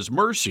asking for His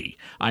mercy.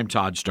 I'm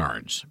Todd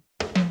Starnes.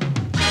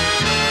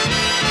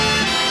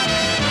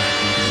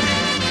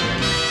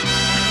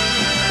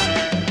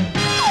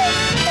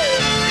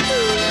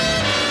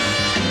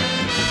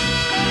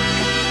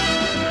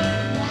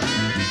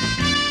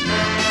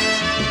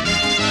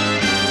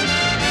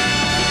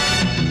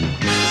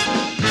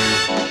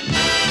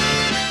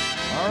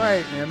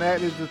 And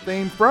that is the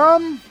theme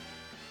from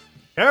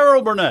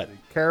Carol Burnett.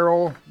 The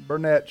Carol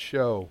Burnett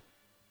Show,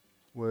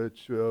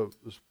 which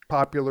was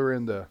popular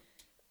in the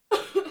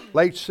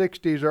late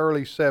 60s,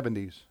 early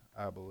 70s,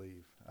 I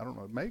believe. I don't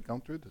know. It may have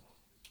gone through the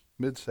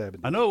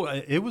mid-70s. I know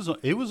it was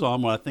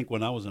on, I think,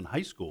 when I was in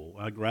high school.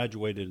 I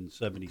graduated in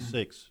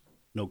 76.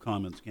 No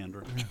comments,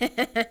 Kendra.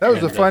 That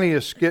was the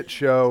funniest skit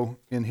show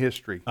in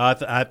history.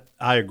 I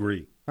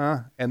agree.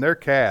 And their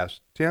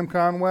cast, Tim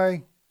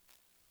Conway,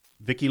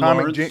 Vicki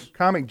Lawrence,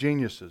 comic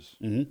geniuses,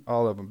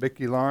 all of them.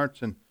 Vicki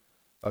Lawrence and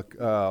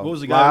what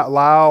was the guy?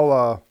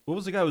 Lyle. What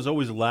was the guy who was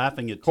always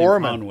laughing at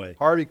Corman, Tim Conway?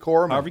 Harvey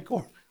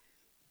Korman.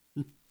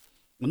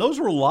 And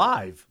those were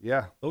live.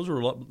 Yeah, those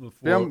were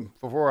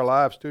before a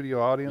live studio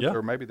audience, yeah.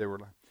 Or maybe they were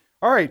live.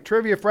 All right,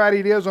 Trivia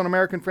Friday it is on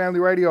American Family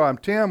Radio. I'm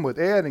Tim with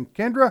Ed and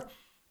Kendra,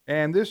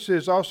 and this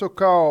is also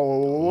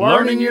called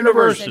Learning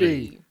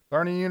University.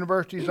 Learning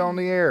University is on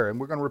the air, and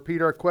we're going to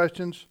repeat our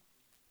questions,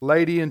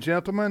 lady and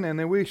gentlemen, and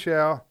then we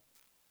shall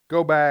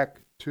go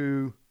back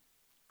to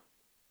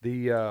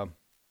the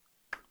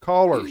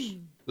callers,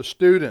 the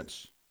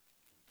students,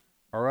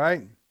 all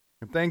right,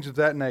 and things of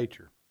that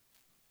nature.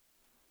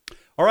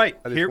 All right.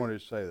 I just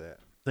wanted to say that.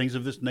 Things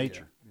of this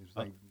nature.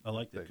 Yeah, I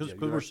like that because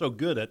we're so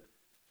good at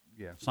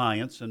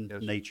science and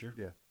nature.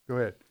 Yeah. Go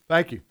ahead.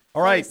 Thank you.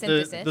 All right.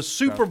 The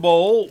Super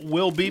Bowl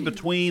will be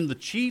between the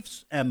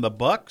Chiefs and the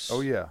Bucks.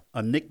 Oh, yeah.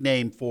 A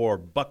nickname for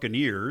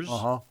Buccaneers.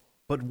 Uh-huh.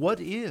 But what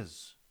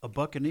is a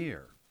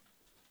Buccaneer?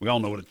 We all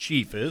know what a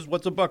chief is.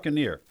 What's a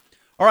Buccaneer?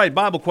 All right,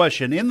 Bible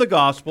question. In the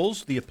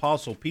Gospels, the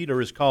Apostle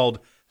Peter is called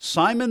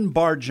Simon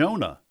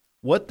Bar-Jonah.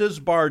 What does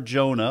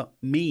Bar-Jonah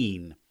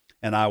mean?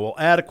 And I will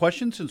add a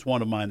question since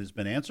one of mine has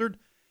been answered.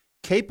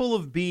 Capable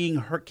of being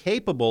heard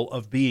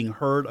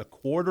a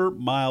quarter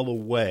mile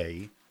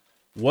away,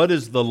 what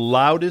is the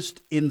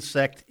loudest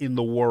insect in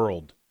the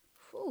world?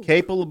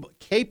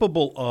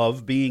 Capable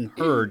of being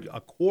heard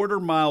a quarter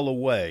mile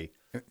away.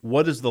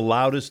 What is the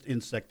loudest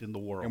insect in the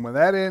world? And when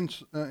that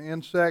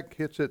insect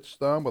hits its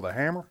thumb with a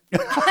hammer?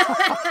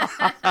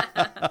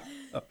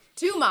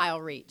 2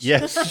 mile reach.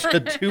 Yes,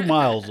 2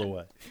 miles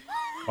away.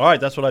 All right,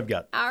 that's what I've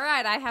got. All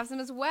right, I have some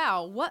as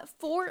well. What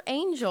 4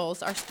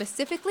 angels are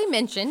specifically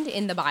mentioned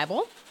in the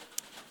Bible?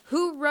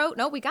 Who wrote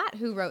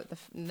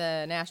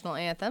the national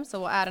anthem? So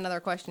we'll add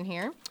another question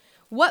here.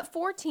 What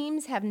 4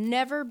 teams have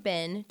never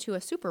been to a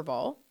Super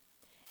Bowl?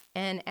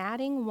 And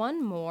adding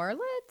one more,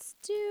 let's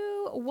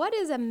do, what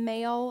is a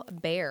male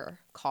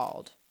bear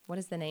called? What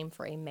is the name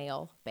for a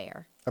male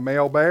bear? A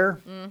male bear?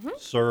 Mm-hmm.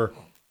 Sir.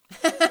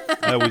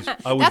 I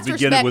always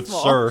begin it with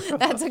sir.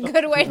 That's a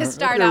good way to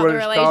start out the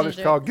relationship.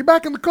 It's called, get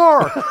back in the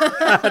car.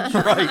 That's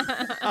right.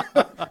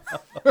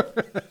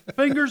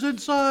 Fingers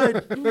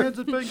inside. Hands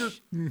and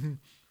fingers. Mm-hmm.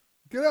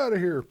 Get out of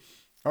here.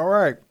 All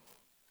right.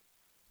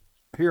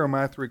 Here are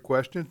my 3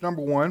 questions.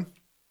 Number 1,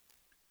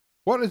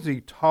 what is the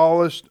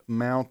tallest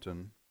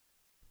mountain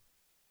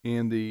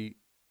in the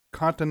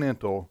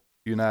continental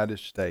United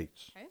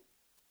States?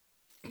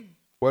 Okay.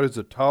 What is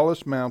the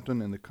tallest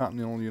mountain in the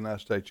continental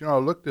United States? You know, I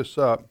looked this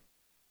up,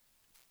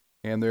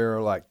 and there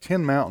are like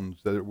 10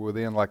 mountains that are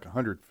within like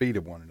 100 feet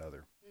of one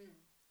another.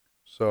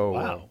 So,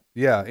 Wow.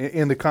 yeah,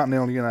 in the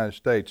continental United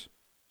States.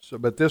 So,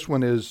 but this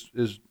one is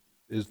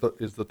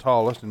the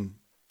tallest, and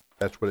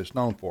that's what it's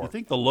known for. I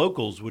think the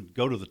locals would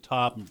go to the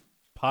top and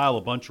pile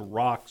a bunch of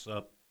rocks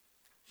up.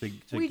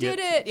 We get, did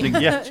it. To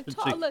get,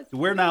 Tallest.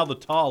 we're now the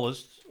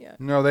tallest. Yeah.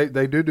 No,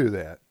 they do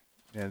that,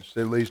 and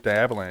it leads to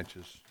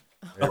avalanches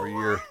every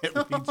year. It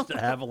leads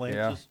to avalanches.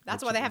 Yeah.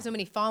 That's why they have so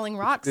many falling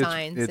rock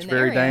signs It's in the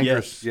very area.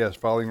 dangerous. Yes,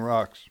 falling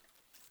rocks.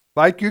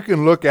 Like you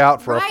can look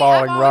out for a Right,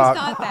 falling I've always rock.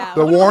 thought that.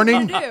 The What am I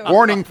warning, gonna do?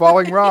 warning,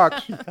 falling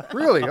rocks.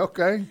 Really?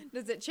 Okay.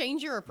 Does it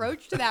change your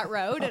approach to that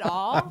road at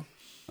all?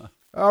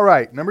 All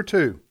right, number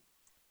 2.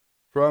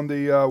 From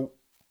the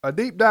a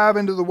deep dive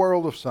into the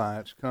world of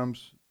science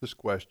comes this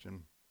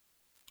question.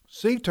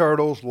 Sea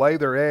turtles lay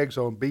their eggs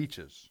on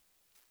beaches.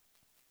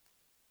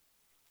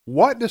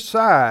 What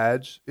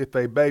decides if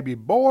a baby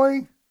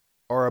boy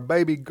or a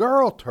baby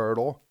girl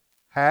turtle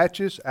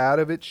hatches out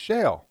of its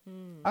shell?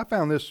 I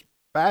found this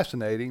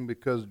fascinating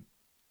because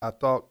I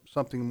thought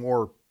something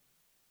more.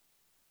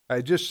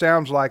 It just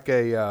sounds like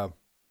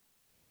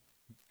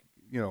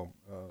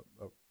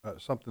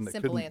something that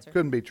Simple answer.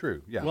 couldn't be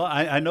true. Yeah. Well,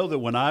 I know that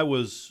when I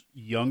was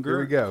younger, Here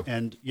we go.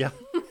 and yeah,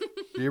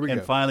 Here we and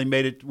go. finally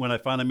made it. When I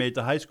finally made it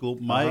to high school,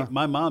 my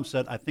mom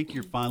said, "I think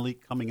you're finally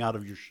coming out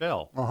of your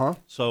shell."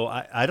 So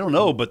I don't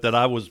know, but that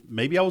I was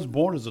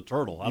born as a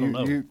turtle. I don't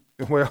know.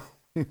 Well,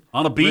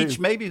 on a beach,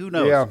 maybe, who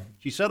knows? Yeah.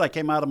 She said I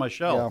came out of my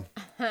shell.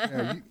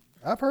 Yeah,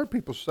 I've heard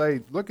people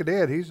say, "Look at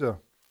Ed, he's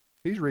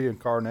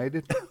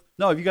reincarnated."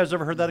 No, have you guys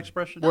ever heard that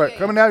expression? What,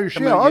 coming out of your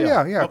shell? Coming-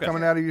 Oh yeah, Okay.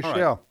 coming out of your All right.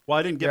 shell. Well,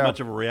 I didn't get Yeah. much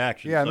of a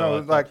reaction. Yeah, so no, I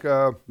it's like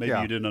thought maybe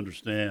yeah. you didn't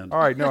understand. All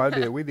right, no, I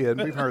did. We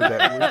did. We've heard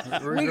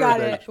that. We got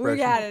it. We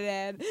got it,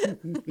 Ed.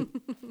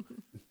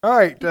 All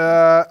right,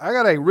 I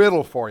got a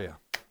riddle for you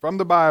from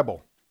the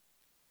Bible.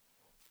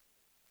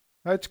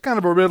 It's kind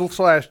of a riddle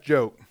 /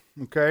 joke,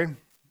 okay?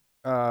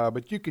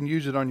 But you can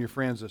use it on your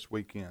friends this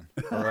weekend.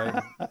 All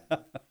right.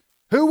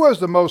 Who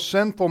was the most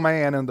sinful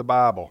man in the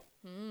Bible?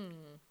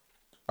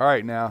 All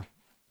right, now,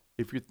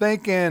 if you're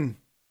thinking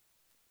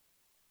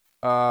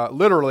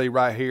literally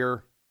right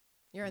here,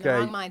 You're in the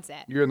wrong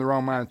mindset. You're in the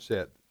wrong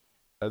mindset.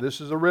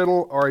 This is a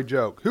riddle or a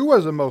joke. Who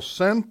was the most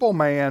sinful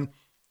man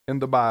in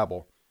the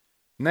Bible?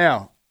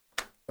 Now,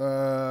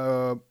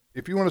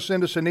 if you want to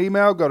send us an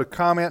email, go to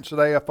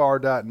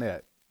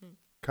comments@afr.net.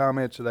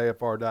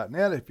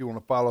 Comments@afr.net. If you want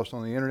to follow us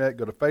on the internet,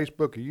 go to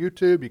Facebook or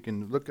YouTube. You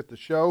can look at the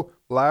show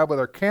live with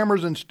our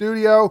cameras in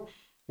studio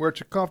where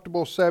it's a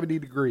comfortable 70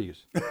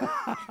 degrees.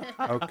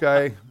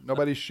 Okay?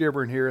 Nobody's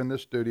shivering here in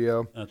this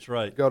studio. That's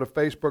right. Go to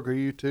Facebook or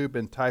YouTube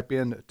and type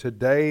in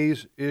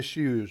today's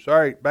issues. All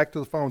right, back to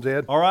the phones,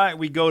 Ed. All right,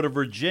 we go to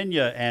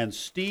Virginia, and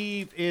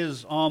Steve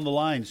is on the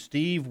line.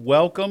 Steve,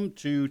 welcome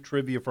to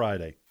Trivia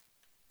Friday.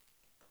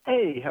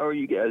 Hey, how are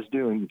you guys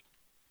doing?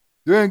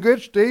 Doing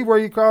good, Steve. Where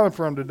are you calling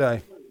from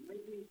today?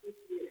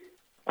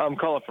 I'm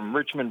calling from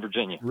Richmond,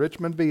 Virginia.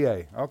 Richmond,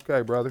 VA.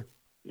 Okay, brother.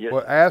 Yes.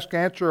 Well, ask,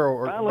 answer,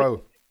 or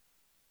both.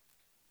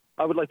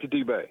 I would like to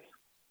do both.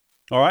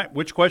 All right,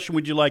 which question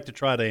would you like to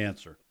try to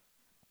answer?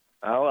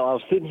 Well, I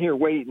was sitting here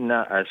waiting.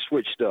 I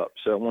switched up,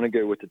 so I want to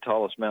go with the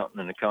tallest mountain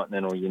in the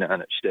continental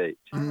United States.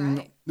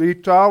 The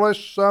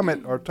tallest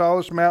summit or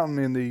tallest mountain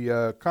in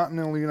the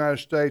continental United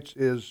States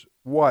is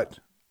what,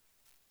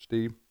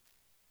 Steve?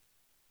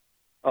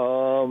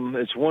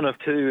 It's one of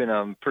two, and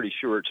I'm pretty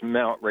sure it's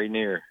Mount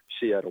Rainier,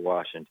 Seattle,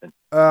 Washington.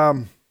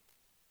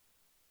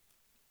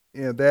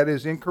 Yeah, that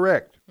is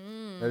incorrect.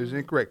 That is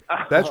incorrect.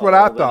 That's what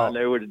I Then thought. I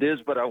know what it is,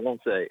 but I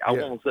won't say. I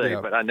Yeah, won't say,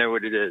 yeah. but I know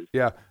what it is.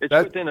 Yeah, It's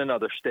that- within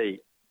another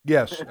state.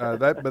 Yes,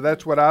 but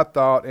that's what I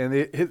thought, and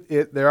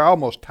they're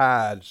almost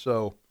tied.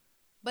 So,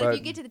 But if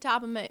you get to the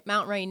top of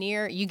Mount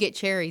Rainier, you get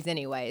cherries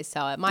anyways,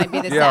 so it might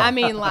be the Yeah. same. I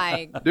mean,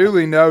 like,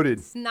 duly noted.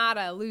 it's not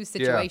a loose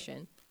Yeah.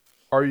 situation.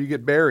 Or you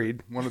get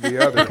buried, one or the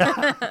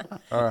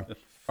other.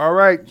 All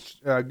right,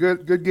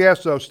 good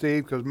guess though,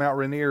 Steve, because Mount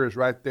Rainier is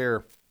right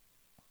there,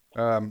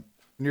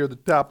 near the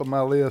top of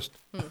my list.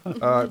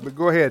 But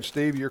go ahead,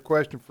 Steve. Your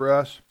question for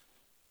us.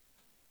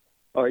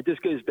 All right, this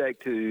goes back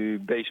to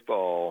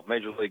baseball,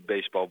 Major League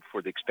Baseball,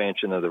 before the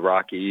expansion of the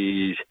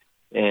Rockies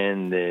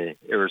and the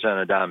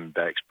Arizona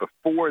Diamondbacks.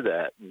 Before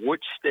that,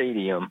 which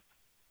stadium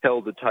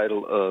held the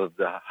title of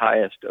the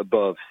highest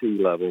above sea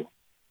level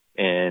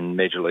in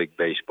Major League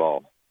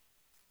Baseball?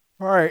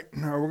 All right,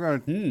 we're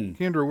going to,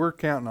 Kendra, we're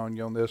counting on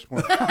you on this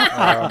one.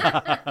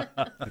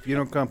 If you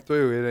don't come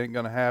through, it ain't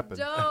going to happen.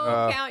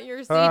 Don't count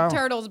your seed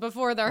turtles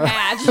before they're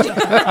hatched.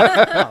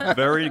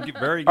 Very good.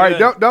 All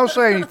right, don't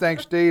say anything,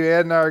 Steve.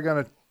 Ed and I are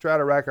going to try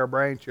to rack our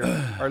brains here.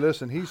 All right,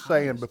 listen, he's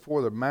saying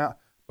before the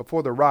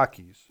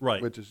Rockies,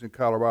 right, which is in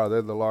Colorado.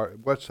 They're the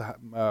what's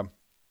the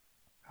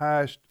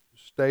highest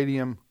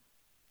stadium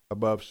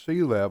above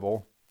sea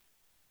level?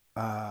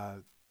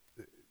 Man,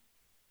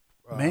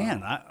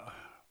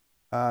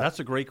 that's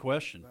a great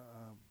question.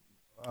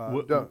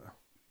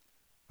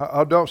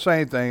 Don't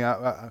say anything.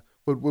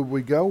 Would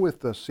we go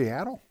with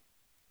Seattle?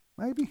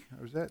 Maybe,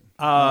 or is that?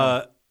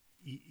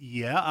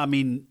 Yeah. I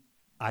mean,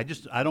 I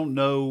don't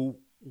know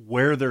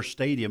where their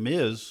stadium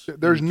is.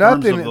 There's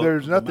nothing.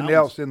 There's nothing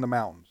else in the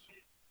mountains.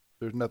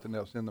 There's nothing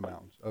else in the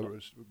mountains.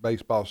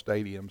 Baseball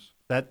stadiums.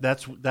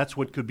 That's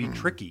what could be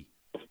tricky.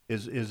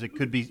 Is it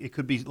could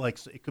be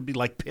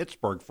like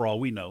Pittsburgh for all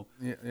we know.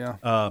 Yeah.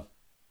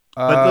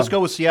 But let's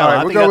go with Seattle. All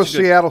right, we'll go with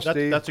Seattle,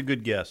 Steve. That's a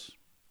good guess.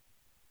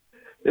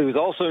 It was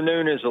also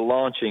known as a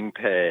launching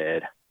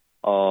pad.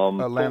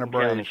 Atlanta Fulton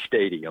Braves County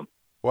Stadium.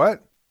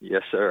 What?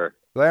 Yes, sir.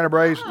 Atlanta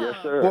Braves. Yes,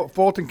 sir.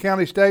 Fulton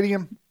County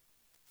Stadium.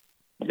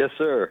 Yes,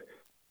 sir.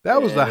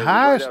 That was the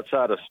highest. Right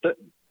outside of.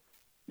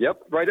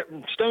 Right up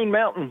Stone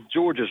Mountain,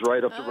 Georgia's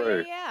right up the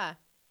road. Yeah.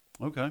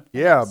 Okay.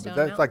 Yeah, Stone but that's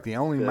Mountain. like the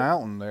only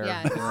mountain there.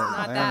 Yeah, it's not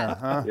Atlanta, that.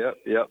 huh?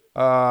 Yep.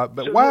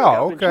 But So,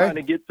 wow, look, I've been okay. trying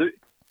to get through.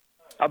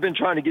 I've been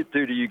trying to get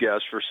through to you guys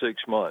for 6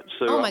 months,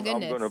 so Oh, my I'm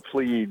goodness. going to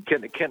plead.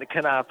 Can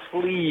I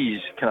please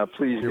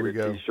Here we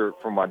get a go. T-shirt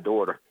for my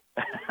daughter?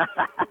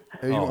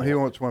 He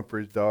wants one for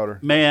his daughter.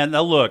 Man,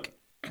 now look,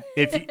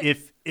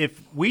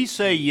 if we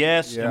say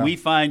yes Yeah. and we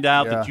find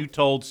out Yeah. that you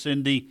told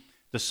Cindy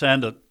to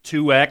send a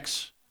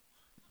 2X,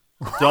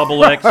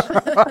 double X,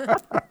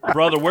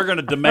 brother, we're going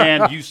to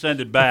demand you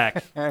send it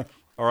back.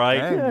 All right,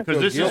 Man, because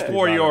feel this is guilty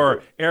for about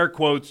your air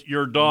quotes,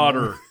 your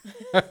daughter.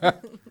 All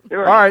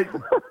right.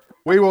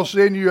 We will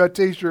send you a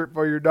T-shirt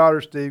for your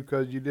daughter, Steve,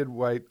 because you did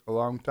wait a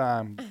long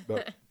time.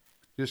 But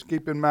just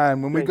keep in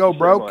mind, when we Thank go you so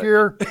broke much.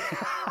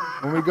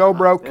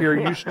 here,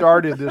 you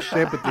started this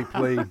sympathy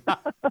plea.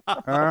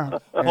 And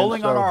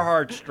Pulling on so- our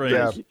heartstrings.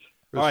 Yeah.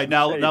 All right,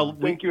 now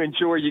Thank you.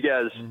 Enjoy you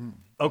guys.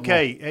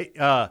 okay. Hey,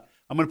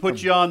 I'm going to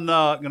put you on.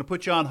 Going to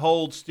put you on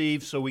hold,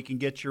 Steve, so we can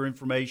get your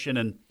information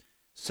and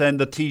send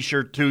the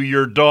T-shirt to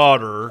your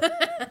daughter.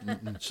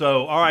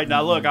 So, all right,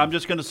 now look, I'm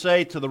just going to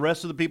say to the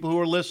rest of the people who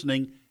are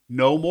listening,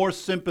 no more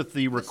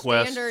sympathy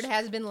requests standard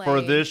has been laid. for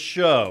this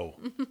show.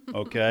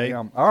 Okay,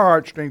 Yeah, our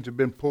heartstrings have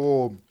been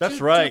pulled. that's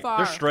Too right. far.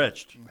 They're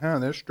stretched.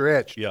 They're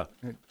stretched. Yeah.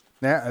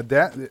 Now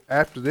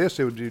after this,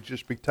 it would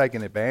just be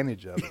taking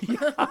advantage of it.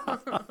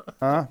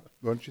 Huh?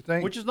 Don't you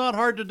think? Which is not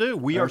hard to do.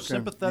 We are Okay.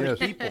 sympathetic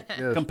Yes. people,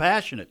 Yes.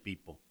 compassionate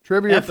people.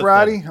 Trivia Empathetic.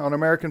 Friday on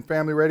American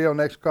Family Radio.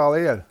 Next call,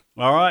 Ed.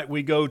 All right,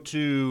 we go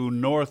to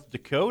North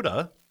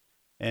Dakota,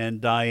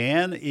 and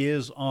Diane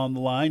is on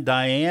the line.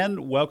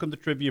 Diane, welcome to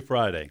Trivia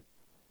Friday.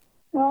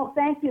 Well,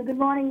 thank you. Good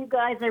morning, you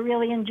guys. I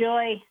really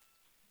enjoy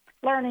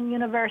Learning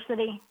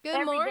University. Good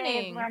Every day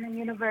morning. is Learning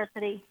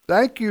University.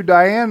 Thank you,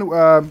 Diane.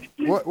 Where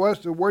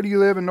do you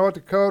live in North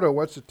Dakota?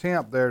 What's the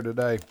temp there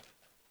today?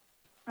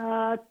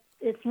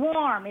 It's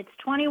warm. It's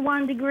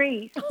 21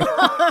 degrees.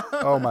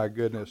 Oh my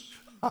goodness.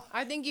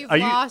 I think you've Are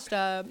you- lost.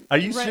 Are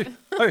you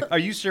are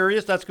you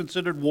serious? That's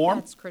considered warm?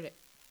 That's critical.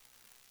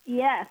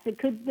 Yes, it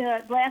could.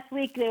 Last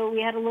week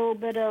we had a little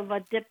bit of a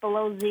dip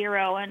below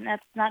zero, and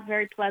that's not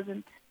very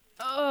pleasant.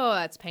 Oh,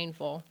 that's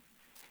painful.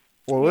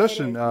 Well,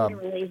 listen.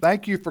 literally.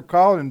 Thank you for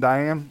calling,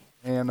 Diane.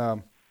 And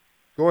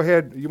go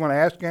ahead. You want to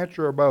ask,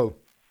 answer, or both?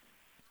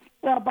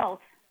 Well, both.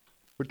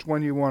 Which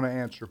one you want to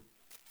answer?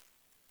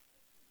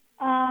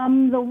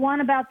 The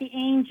one about the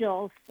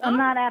angels. I'm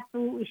not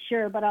absolutely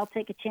sure, but I'll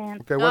take a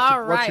chance. Okay. What's All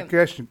your right.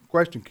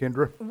 question,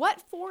 Kendra?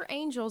 What 4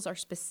 angels are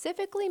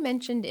specifically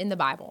mentioned in the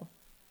Bible?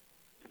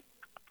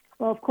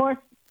 Well, of course,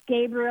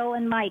 Gabriel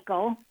and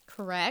Michael.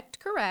 Correct.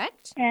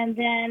 And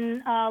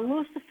then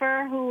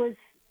Lucifer, who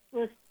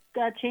was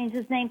changed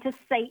his name to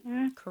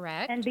Satan.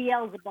 Correct. And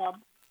Beelzebub.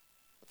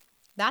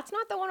 That's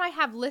not the one I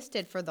have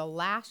listed for the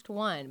last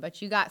one,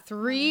 but you got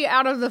 3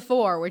 out of the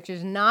 4, which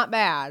is not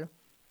bad.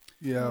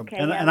 Yeah. Okay,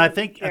 And, yeah, and I I'm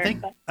think sure,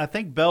 but- I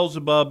think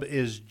Beelzebub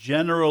is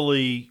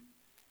generally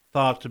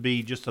thought to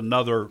be just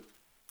another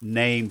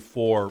name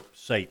for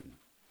Satan.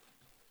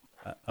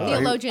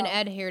 Theologian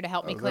Ed here to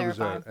help me That was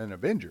clarify. an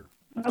Avenger.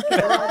 Okay,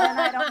 well, then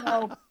I don't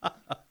know.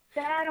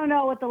 Then I don't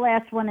know what the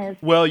last one is.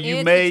 Well, It's you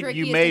the made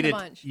trickiest in the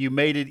bunch. you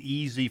made it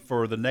easy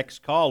for the next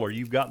caller.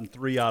 You've gotten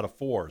 3 out of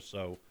 4,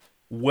 so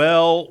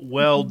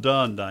well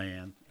done,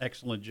 Diane.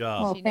 Excellent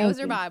job. Well, She knows thank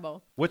her you.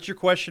 Bible. What's your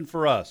question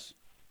for us?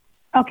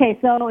 Okay,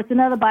 so it's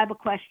another Bible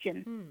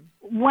question.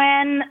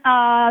 When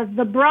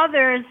the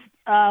brothers,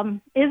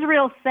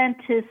 Israel sent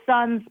his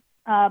sons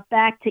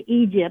back to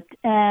Egypt,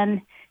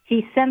 and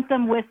he sent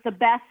them with the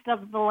best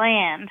of the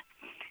land,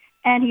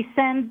 and he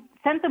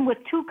sent them with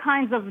 2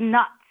 kinds of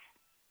nuts.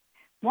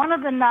 One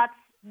of the nuts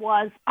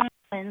was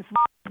almonds,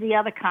 the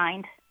other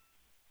kind.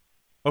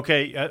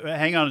 Okay,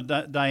 hang on,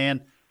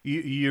 Diane.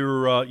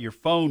 Your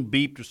phone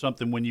beeped or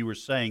something when you were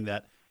saying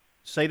that.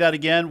 Say that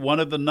again.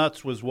 One of the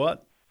nuts was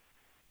what?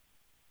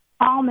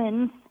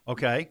 Almonds.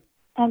 Okay.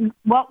 And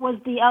what was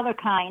the other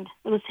kind?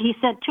 He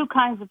said 2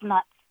 kinds of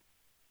nuts.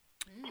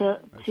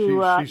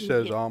 She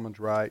says almonds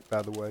right,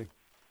 by the way.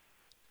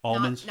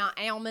 Almonds? Not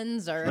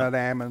almonds or. Not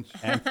almonds.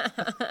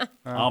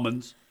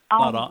 Almonds.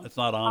 Almonds. It's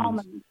not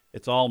almonds. Almonds.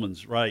 It's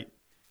almonds, right.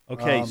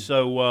 Okay,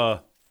 so,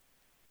 all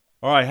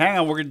right, hang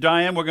on.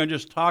 Diane, we're going to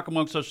just talk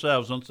amongst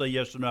ourselves. Don't say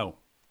yes or no.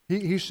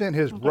 He sent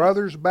his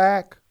brothers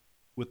back.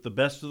 With the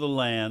best of the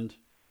land.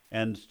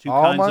 and two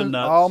kinds of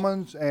nuts.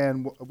 Almonds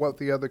and what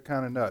the other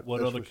kind of nut?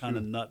 What other kind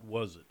of nut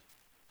was it?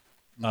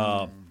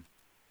 None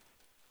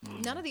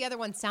of the other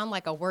ones sound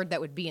like a word that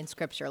would be in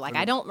Scripture. Like,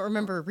 I don't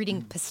remember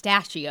reading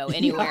pistachio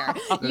anywhere,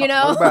 you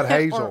know? What about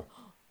hazel?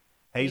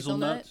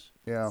 Hazelnuts?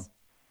 Yeah.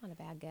 Not a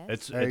bad guess.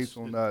 It's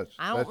hazelnuts.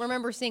 I don't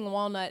remember seeing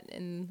walnut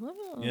in.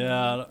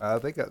 Yeah. I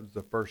think that was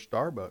the first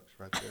Starbucks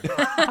right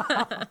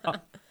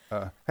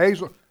there.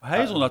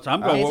 Hazelnuts. I'll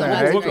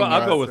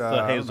go with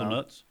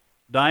hazelnuts.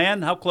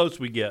 Diane, how close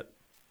we get?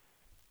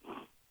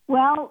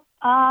 Well,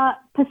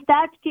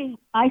 pistachio,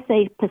 I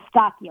say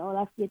pistachio.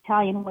 That's the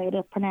Italian way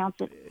to pronounce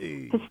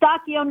it.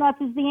 Pistachio nuts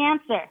is the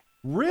answer.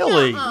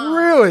 Really?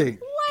 Really?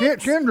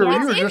 Kendra,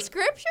 you were It's in just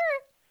Scripture?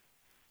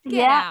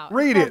 Yeah.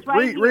 read it.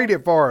 Read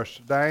it for us,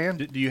 Diane.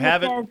 Do you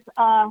have it? Says,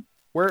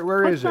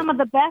 Where is it? Some of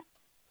the best.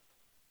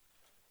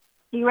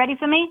 Are you ready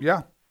for me?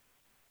 Yeah.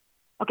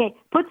 Okay.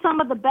 Put some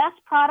of the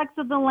best products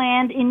of the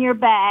land in your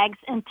bags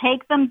and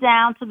take them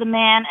down to the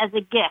man as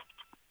a gift.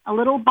 A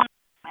little balm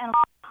and a little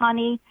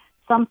honey,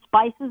 some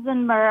spices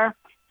and myrrh,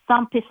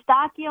 some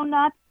pistachio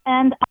nuts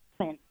and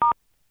almonds.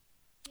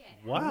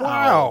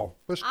 Wow.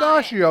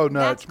 Pistachio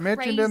nuts that's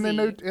mentioned in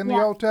the crazy.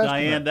 Old Testament.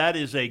 Diane, that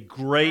is a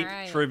great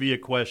trivia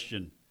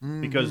question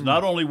because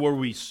not only were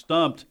we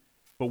stumped,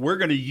 but we're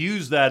going to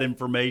use that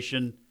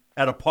information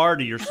at a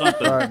party or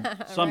something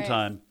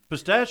sometime.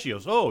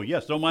 Pistachios. Oh,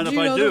 yes. Don't mind if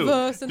I do.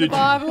 Did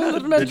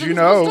you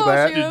know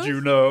that? Did you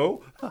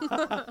know?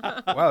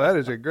 Wow, that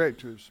is a great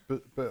choice.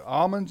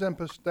 Almonds and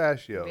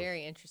pistachios.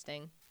 Very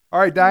interesting. All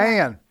right,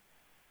 Diane.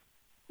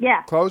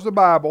 Yeah. Close the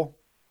Bible.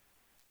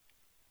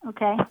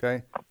 Okay.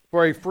 Okay.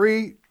 For a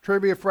free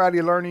Trivia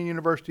Friday Learning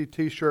University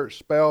T-shirt,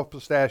 spell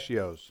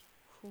pistachios.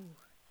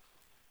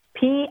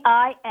 Pistachio.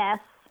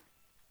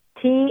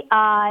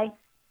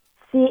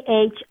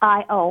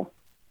 All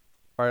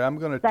right, I'm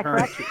going to turn.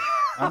 correct?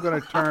 I'm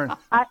going to turn.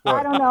 I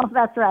don't know if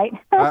that's right.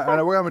 I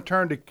know we're going to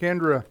turn to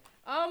Kendra.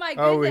 Oh my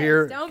goodness! Over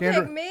here, Don't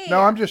Kendra. pick me.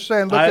 No, I'm just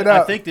saying. Look it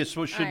up. I think this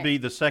should be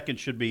the second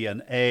should be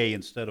an A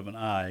instead of an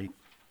I.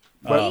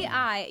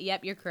 T-I.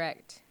 Yep, you're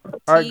correct.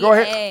 All right, go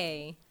ahead.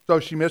 T-A. So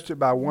she missed it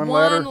by one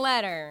letter.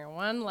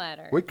 One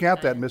letter. We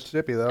count that in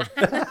Mississippi, though.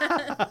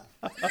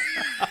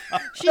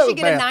 She should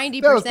get a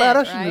 90%. That was bad.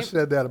 I shouldn't right? have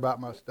said that about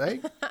my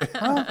steak.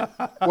 Huh?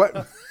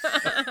 What?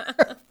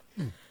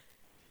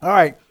 All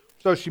right.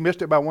 So she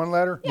missed it by one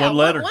letter? Yeah,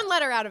 one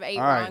letter out of 8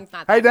 All right. wrong.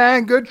 Not Hey, that bad.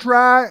 Dan, good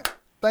try.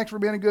 Thanks for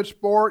being a good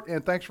sport,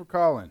 and thanks for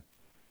calling.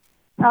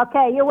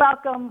 Okay, you're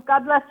welcome.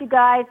 God bless you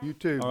guys. You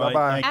too. All right,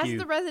 Bye-bye. thank As you.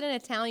 the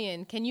resident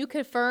Italian, can you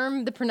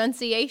confirm the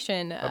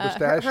pronunciation?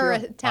 pistachio? Her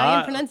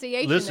Italian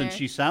pronunciation. Listen, there.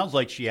 she sounds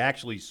like she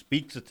actually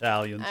speaks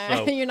Italian,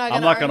 so You're not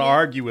I'm gonna not going to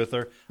argue? argue with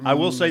her. I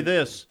will say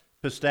this.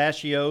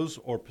 Pistachios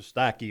or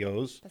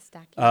pistachios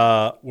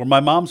Pistachio. were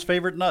my mom's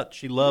favorite nut.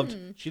 She loved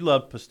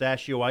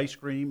pistachio ice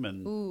cream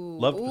and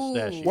loved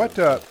pistachios. What?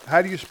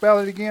 How do you spell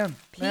it again?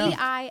 Pistachio.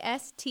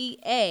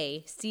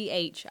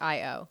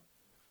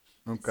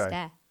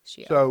 Okay.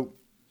 Pistachio. So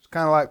it's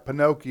kind of like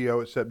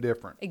Pinocchio, except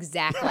different.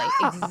 Exactly.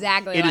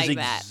 Exactly It like is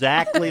that.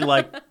 exactly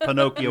like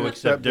Pinocchio,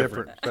 except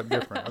different. Except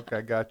different.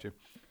 Okay, got you.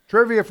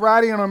 Trivia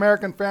Friday on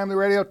American Family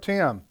Radio.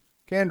 Tim,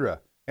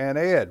 Kendra, and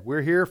Ed.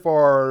 We're here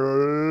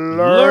for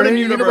Learning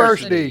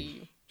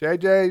University.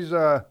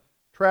 JJ's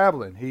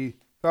traveling. He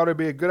thought it'd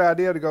be a good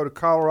idea to go to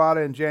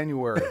Colorado in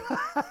January.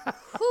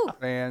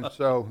 And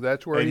so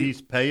that's where And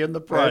he's paying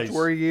the price. That's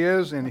where he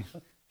is, and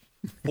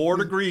 4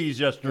 degrees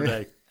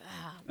yesterday.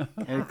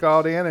 and he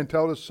called in and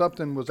told us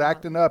something was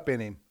acting up in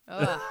him. 2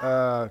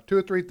 or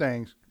 3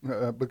 things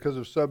because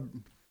of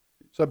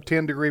sub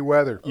 10 degree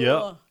weather.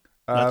 Yep.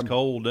 That's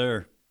cold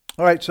there.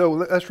 All right, so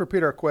let's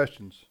repeat our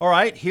questions. All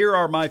right, here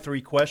are my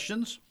 3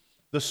 questions.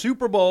 The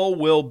Super Bowl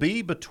will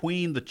be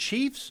between the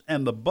Chiefs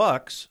and the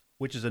Bucks,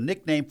 which is a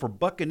nickname for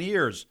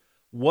Buccaneers.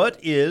 What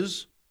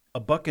is a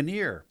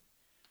Buccaneer?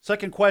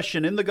 Second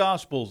question, in the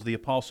Gospels, the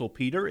Apostle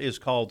Peter is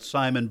called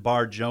Simon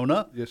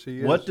Bar-Jonah. Yes, he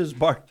is.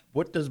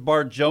 What does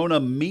Bar-Jonah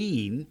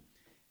mean?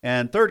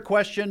 And third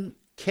question,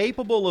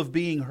 capable of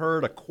being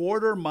heard a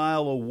quarter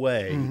mile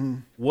away,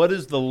 what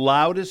is the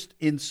loudest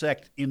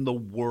insect in the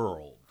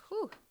world?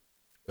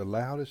 The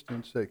loudest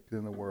insect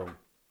in the world.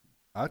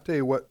 I tell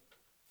you what,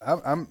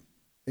 I'm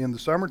in the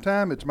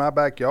summertime. It's my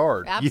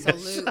backyard.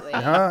 Absolutely.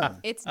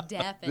 It's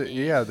deafening.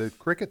 Yeah, the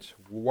crickets.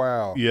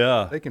 Wow.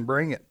 Yeah, they can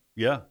bring it.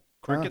 Yeah,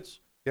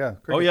 crickets. Yeah.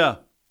 Crickets. Oh yeah.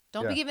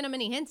 Don't be giving them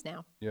any hints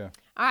now. Yeah.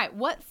 All right.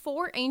 What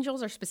 4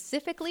 angels are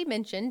specifically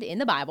mentioned in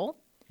the Bible?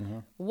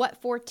 What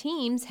 4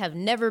 teams have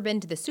never been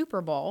to the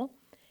Super Bowl?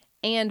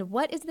 And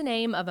what is the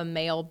name of a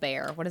male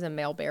bear? What is a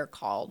male bear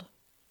called?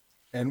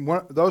 And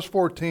those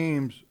 4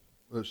 teams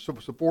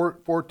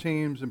support 4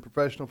 teams in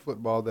professional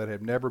football that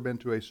have never been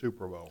to a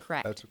Super Bowl.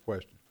 Correct. That's the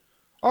question.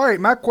 All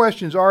right, my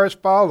questions are as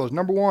follows.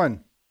 Number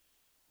 1,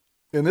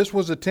 and this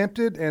was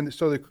attempted, and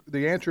so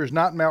the answer is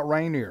not Mount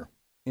Rainier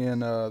in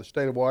the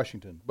state of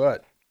Washington,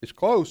 but it's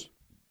close.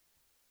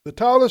 The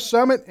tallest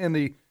summit in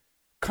the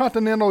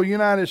continental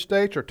United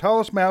States, or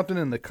tallest mountain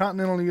in the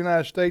continental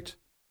United States,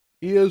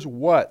 is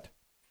what?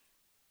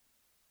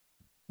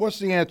 What's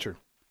the answer?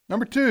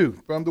 Number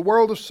 2, from the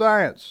world of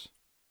science.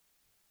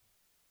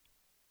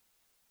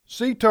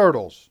 Sea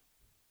turtles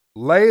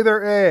lay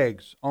their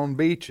eggs on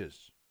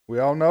beaches. We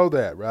all know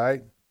that,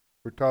 right?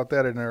 We're taught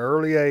that at an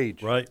early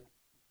age. Right.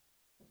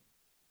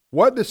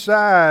 What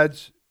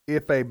decides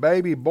if a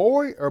baby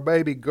boy or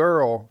baby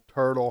girl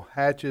turtle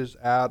hatches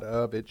out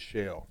of its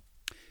shell?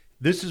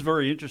 This is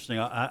very interesting.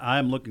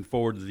 I'm looking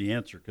forward to the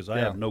answer because I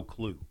Yeah. have no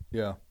clue.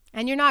 Yeah.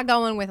 And you're not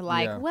going with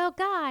like, Yeah. well,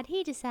 God,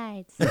 he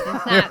decides. That's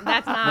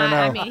not. No.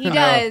 I mean, he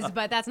does,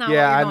 but that's not.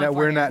 Yeah, what I you're going know. for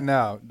We're here.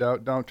 not. No,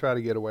 don't try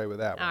to get away with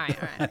that one. All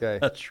right. Okay.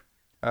 That's true.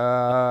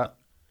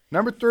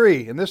 Number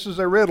 3, and this is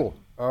a riddle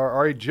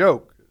or a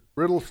joke,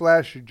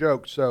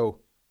 riddle/joke. So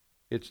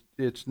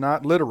it's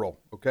not literal.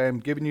 Okay, I'm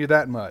giving you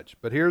that much.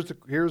 But here's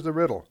the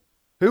riddle: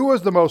 Who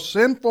was the most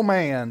sinful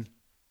man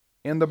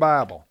in the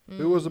Bible?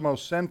 Who was the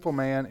most sinful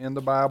man in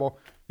the Bible?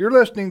 You're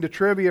listening to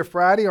Trivia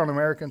Friday on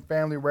American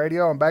Family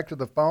Radio. And back to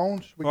the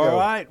phones. All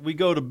right, we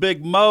go to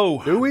Big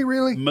Mo. Do we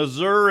really?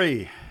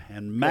 Missouri.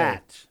 And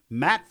Matt.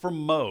 Matt from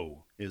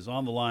Mo is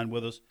on the line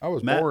with us. I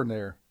was Matt, born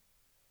there.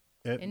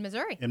 In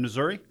Missouri. In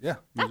Missouri? Yeah.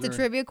 That's a Missouri.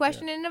 trivia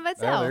question in and of Yeah,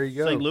 itself. there you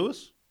go. St.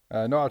 Louis?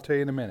 No, I'll tell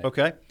you in a minute.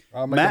 Okay.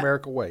 I'll make Matt-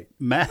 America wait.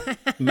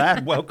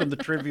 Matt, welcome to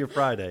Trivia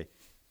Friday.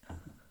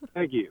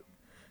 Thank you.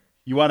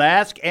 You want to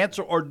ask,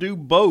 answer, or do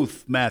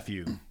both,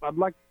 Matthew? I'd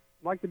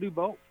like to do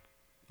both.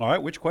 All right,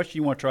 which question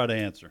you want to try to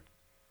answer?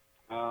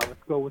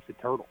 Let's go with the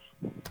turtles.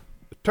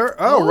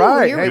 Oh, Ooh,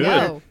 right. here we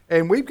go.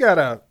 And we've got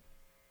a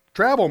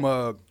travel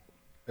mug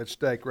at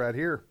stake right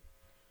here.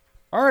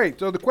 All right,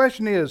 so the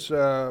question is,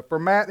 for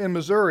Matt in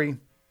Missouri,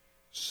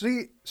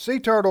 sea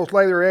turtles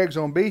lay their eggs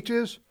on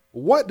beaches.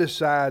 What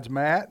decides,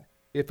 Matt,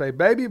 if a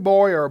baby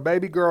boy or a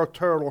baby girl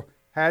turtle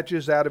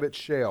hatches out of its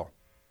shell?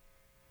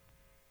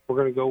 We're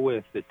going to go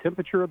with the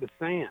temperature of the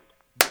sand.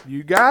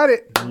 You got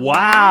it.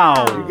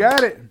 Wow. You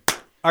got it.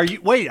 Are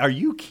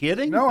you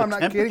kidding? No, The I'm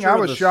not kidding. temperature I of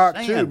was the shocked,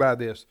 too, sand. by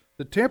this.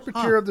 The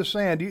temperature of the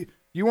sand.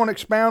 You want to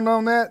expound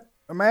on that,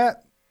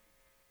 Matt?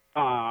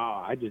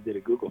 I just did a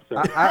Google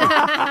search.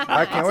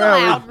 I can. It's Well,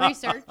 allowed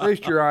research. at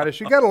least you're honest.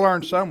 You got to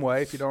learn some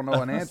way if you don't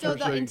know an answer. So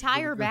the you-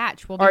 entire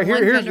batch will be All right,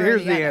 one here's gender or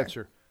here's the other.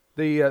 answer.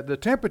 The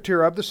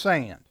temperature of the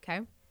sand.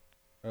 Okay.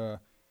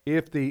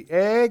 If the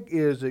egg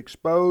is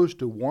exposed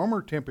to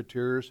warmer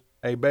temperatures,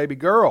 a baby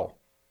girl,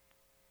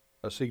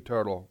 a sea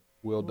turtle,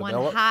 will One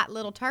develop. hot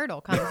little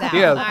turtle comes out.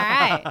 Yeah. All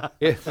right.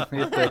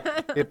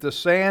 If the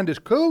sand is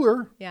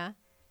cooler, Yeah.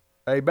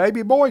 a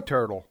baby boy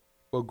turtle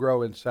will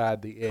grow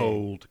inside the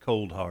egg.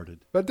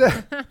 Cold-hearted. But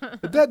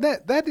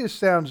that just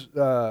sounds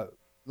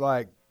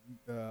like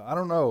I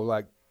don't know,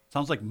 like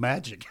sounds like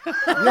magic.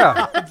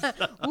 Yeah,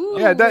 Ooh,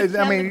 yeah. which I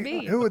that mean, would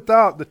be? who would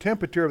thought the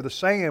temperature of the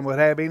sand would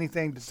have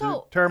anything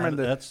to determine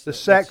the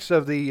sex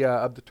of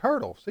the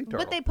turtle, sea turtle?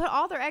 But they put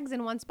all their eggs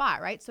in one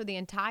spot, right? So the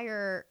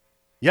entire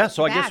Yeah,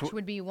 so I batch guess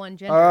would be one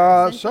gender.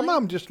 Some essentially? of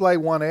them just lay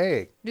one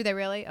egg. Do they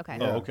really? Okay.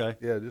 Oh, okay.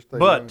 Yeah, just lay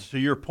But one. to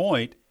your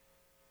point,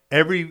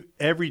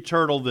 every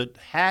turtle that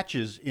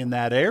hatches in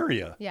that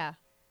area Yeah.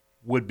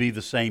 would be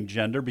the same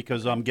gender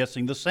because I'm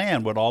guessing the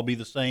sand would all be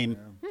the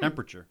same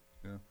temperature.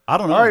 I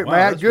don't know. All right, Wow,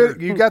 Matt, that's good.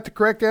 weird. You got the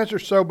correct answer.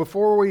 So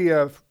before we,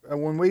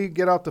 when we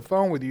get off the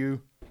phone with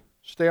you,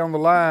 stay on the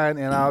line,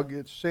 and I'll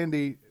get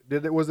Cindy.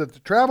 Was it the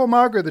travel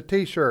mug or the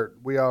T-shirt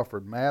we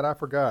offered, Matt? I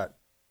forgot.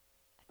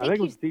 I think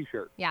it was a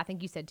T-shirt. Yeah, I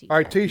think you said T-shirt. All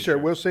right, T-shirt.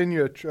 We'll send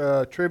you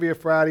a Trivia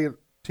Friday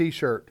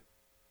T-shirt.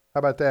 How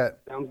about that?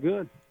 Sounds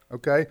good.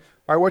 Okay.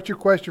 All right. What's your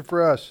question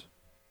for us?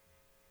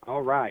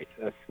 All right.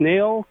 A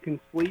snail can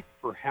sleep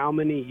for how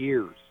many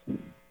years?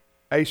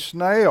 A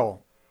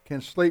snail can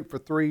sleep for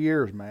 3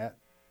 years, Matt.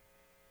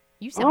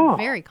 You sound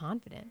very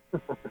confident.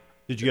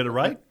 Did you get it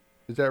right?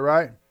 Is that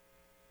right?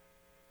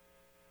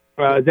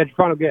 Is that your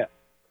final guess?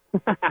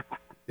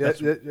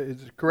 Is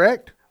it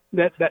correct?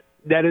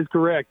 That is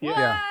correct. Yeah.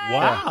 Yeah.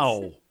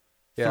 Wow.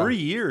 Yeah. 3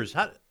 years.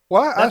 How,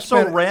 Well, that's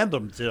so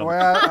random, Tim.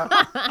 Well,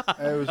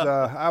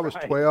 I was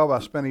 12. I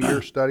spent a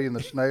year studying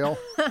the snail,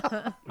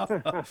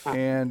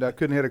 and I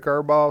couldn't hit a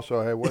curveball.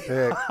 So hey, what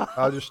the heck?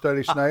 I'll just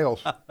study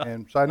snails,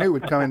 and so I knew it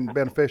would come in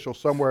beneficial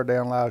somewhere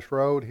down Lice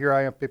Road. Here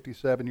I am,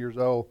 57 years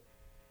old,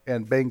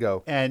 and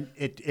bingo. And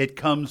it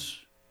comes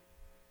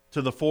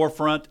to the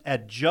forefront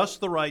at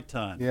just the right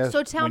time. Yes.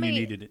 So tell when you me,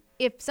 needed it.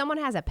 if someone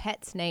has a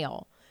pet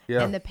snail,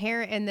 Yeah. and the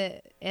parent and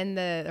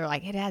the they're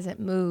like, it hasn't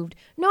moved.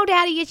 No,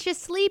 Daddy, it's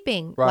just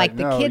sleeping. Right. Like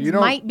the No, kids you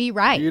don't- might be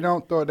right. You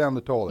don't throw it down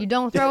the toilet. You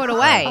don't throw it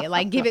away.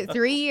 Like give it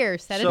 3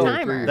 years. Set So a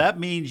timer. that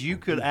means you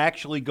could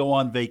actually go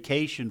on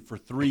vacation for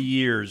 3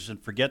 years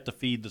and forget to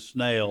feed the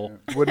snail.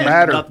 Wouldn't and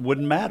matter.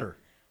 Wouldn't matter.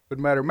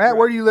 Wouldn't matter. Matt,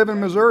 where do you live in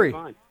Missouri?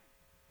 Fine.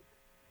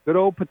 Good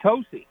old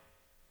Potosi.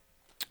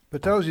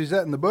 Potosi, is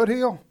that in the Boot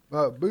Hill?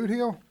 Boot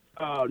Hill?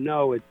 Oh,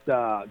 no,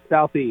 it's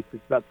southeast.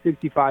 It's about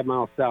 65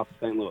 miles south of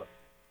St. Louis.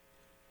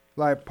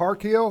 Like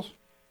Park Hills?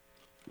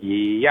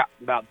 Yeah,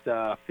 about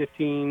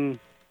 15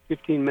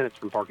 minutes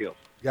from Park Hills.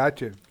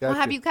 Gotcha. Well,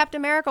 have you kept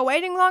America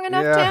waiting long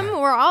enough, Yeah. Tim?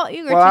 We're all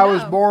eager Well, to I know.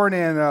 was born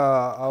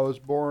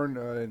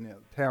in in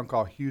a town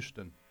called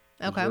Houston,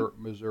 Okay.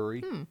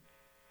 Missouri,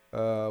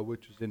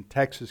 which is in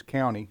Texas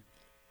County.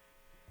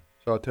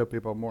 So I tell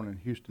people I'm born in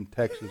Houston,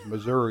 Texas,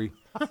 Missouri.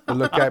 They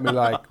look at me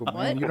like, well,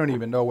 man, you don't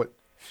even know what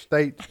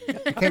state.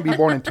 You can't be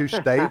born in 2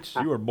 states.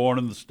 You were born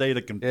in the state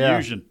of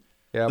confusion.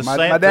 Yeah, the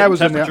my dad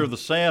was in temperature of the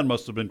sand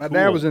must have been my cool.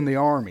 dad was in the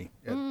Army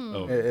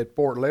at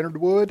Fort Leonard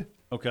Wood.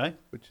 Okay.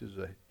 Which is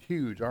a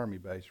huge Army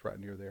base right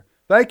near there.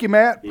 Thank you,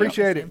 Matt.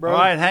 Appreciate it, bro. All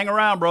right, hang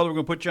around, brother. We're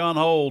going to put you on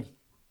hold.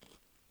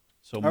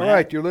 So, All Matt,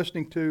 right, you're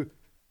listening to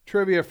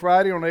Trivia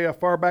Friday on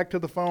AFR. Back to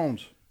the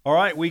phones. All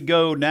right, we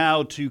go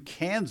now to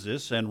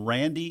Kansas, and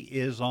Randy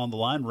is on the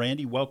line.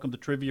 Randy, welcome to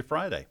Trivia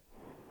Friday.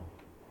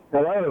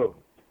 Hello.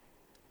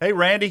 Hey,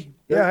 Randy.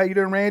 Yeah, how you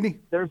doing, Randy?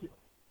 There's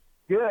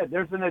good.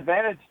 There's an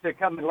advantage to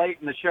coming late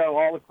in the show.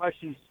 All the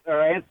questions or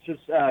answers,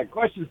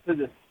 questions to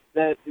the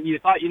that you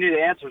thought you knew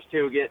the answers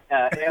to get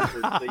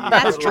answered. So you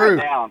That's true.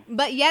 Down.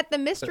 But yet the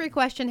mystery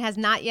question has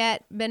not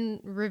yet been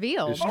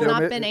revealed. It's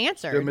not been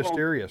answered. Still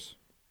mysterious.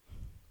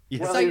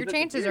 So your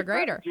chances are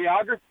greater.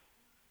 Geography.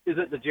 Is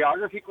it the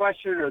geography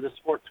question or the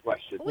sports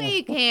question?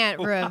 We can't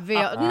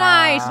reveal.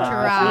 Nice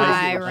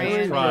try, Randy.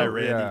 Nice try,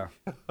 Randy.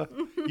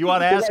 You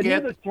want to ask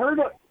it?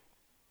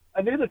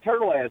 I knew the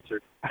turtle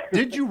answer.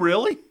 Did you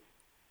really?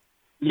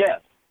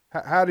 Yes.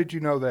 How did you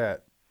know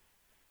that?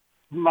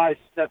 My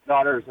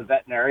stepdaughter is a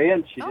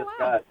veterinarian. She just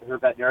got her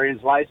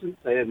veterinarian's license,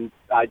 and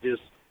it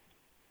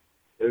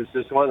was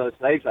just one of those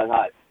things. I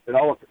thought, in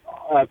all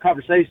the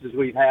conversations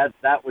we've had,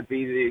 that would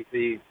be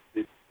the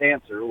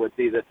answer, would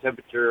be the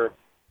temperature.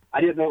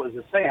 I didn't know it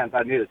was the sand, but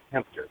I knew the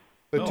temperature.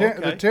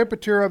 The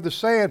temperature of the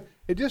sand,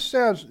 it just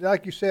sounds,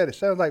 like you said, it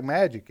sounds like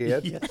magic,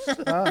 Ed. Yes.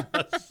 I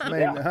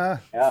mean,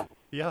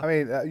 Yeah. I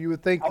mean, you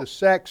would think the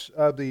sex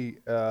of the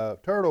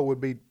turtle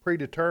would be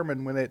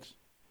predetermined when it's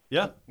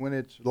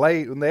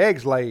laid, when the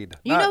egg's laid.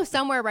 You know,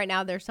 somewhere right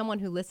now there's someone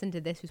who listened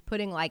to this who's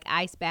putting like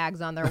ice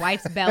bags on their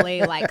wife's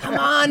belly, like, "Come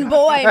on,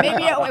 boy,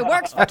 maybe it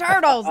works for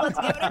turtles. Let's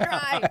give it a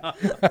try."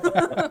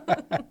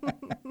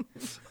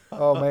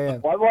 Oh man.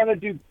 Well, I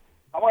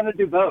want to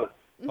do both.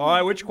 All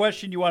right, which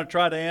question you want to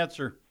try to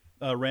answer,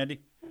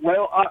 Randy?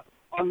 Well,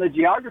 on the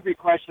geography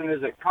question,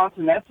 is it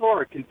continental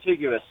or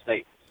contiguous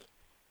states?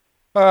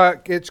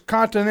 It's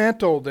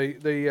continental.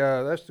 That's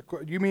the.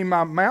 You mean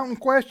my mountain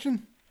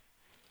question?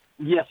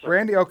 Yes, sir.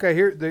 Randy. Okay,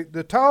 here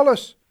the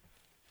tallest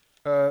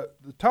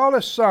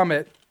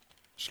summit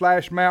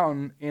 /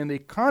 mountain in the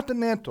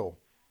continental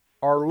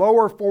or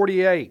lower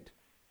 48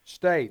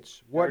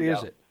 states. What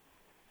is it?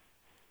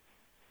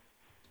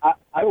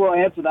 I will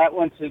answer that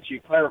one since you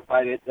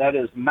clarified it. That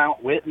is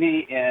Mount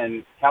Whitney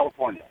in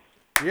California.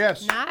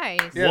 Yes.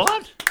 Nice. Yes.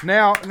 What?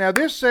 Now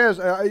this says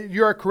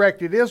you are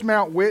correct. It is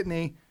Mount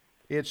Whitney.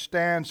 It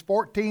stands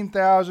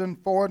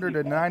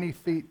 14,490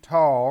 feet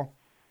tall,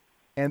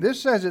 and this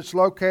says it's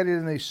located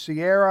in the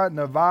Sierra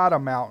Nevada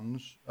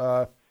mountains.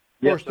 Yes,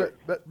 sir.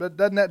 But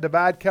doesn't that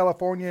divide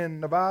California and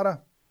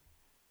Nevada?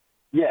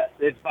 Yes,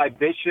 it's by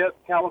Bishop,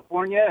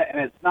 California,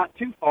 and it's not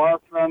too far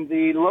from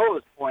the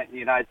lowest point in the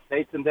United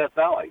States in Death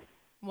Valley.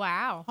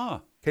 Wow. Huh.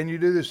 Can you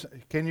do this?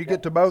 Can you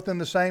get to both in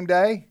the same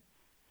day?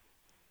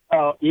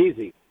 Oh,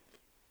 easy.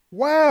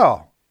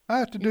 Wow. I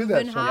have to do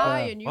that been sometime. high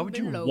and Why would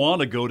you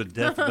want to go to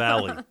Death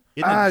Valley?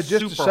 Just to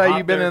super say hot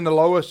you've been there? in the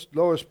lowest.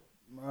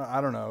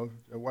 I don't know.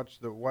 What's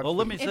Well,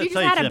 let me If you just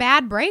tell had Tim, a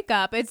bad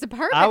breakup, it's the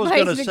perfect I was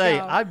place going to to say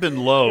go. I've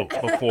been low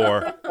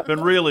before,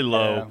 been really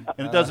low,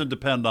 and it doesn't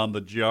depend on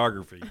the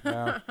geography.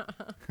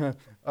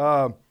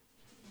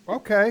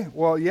 Okay.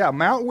 Well, yeah,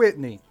 Mount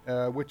Whitney,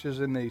 which is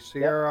in the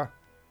Sierra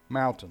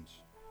Mountains,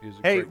 is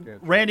a Hey, correct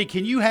answer. Randy,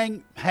 can you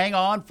hang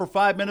on for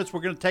 5 minutes?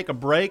 We're going to take a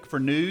break for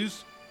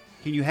news.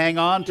 Can you hang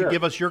on to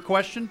give us your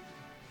question?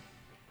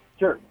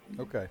 Sure.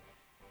 Okay.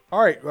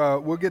 All right.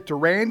 We'll get to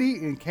Randy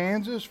in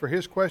Kansas for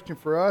his question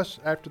for us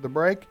after the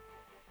break.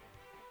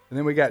 And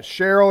then we got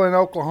Cheryl in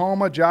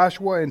Oklahoma,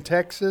 Joshua in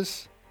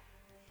Texas,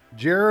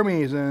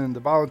 Jeremy's in the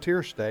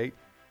volunteer state,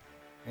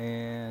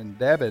 and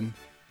Devin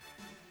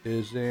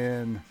is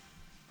in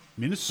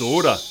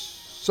Minnesota.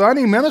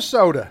 Sunny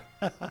Minnesota.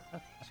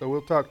 So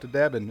we'll talk to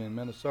Devin in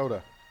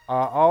Minnesota.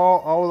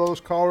 All of those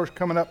callers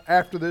coming up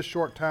after this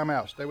short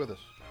timeout. Stay with us.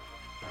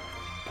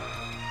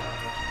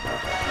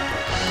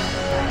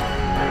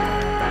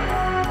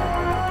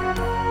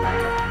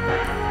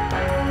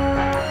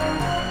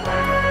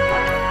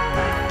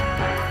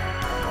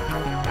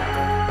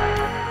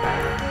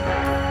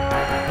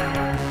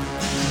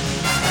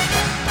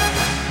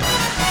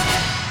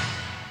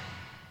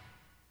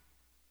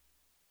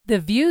 The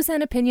views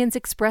and opinions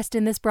expressed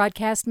in this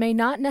broadcast may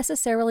not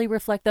necessarily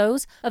reflect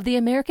those of the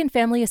American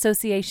Family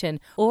Association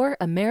or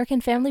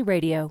American Family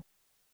Radio.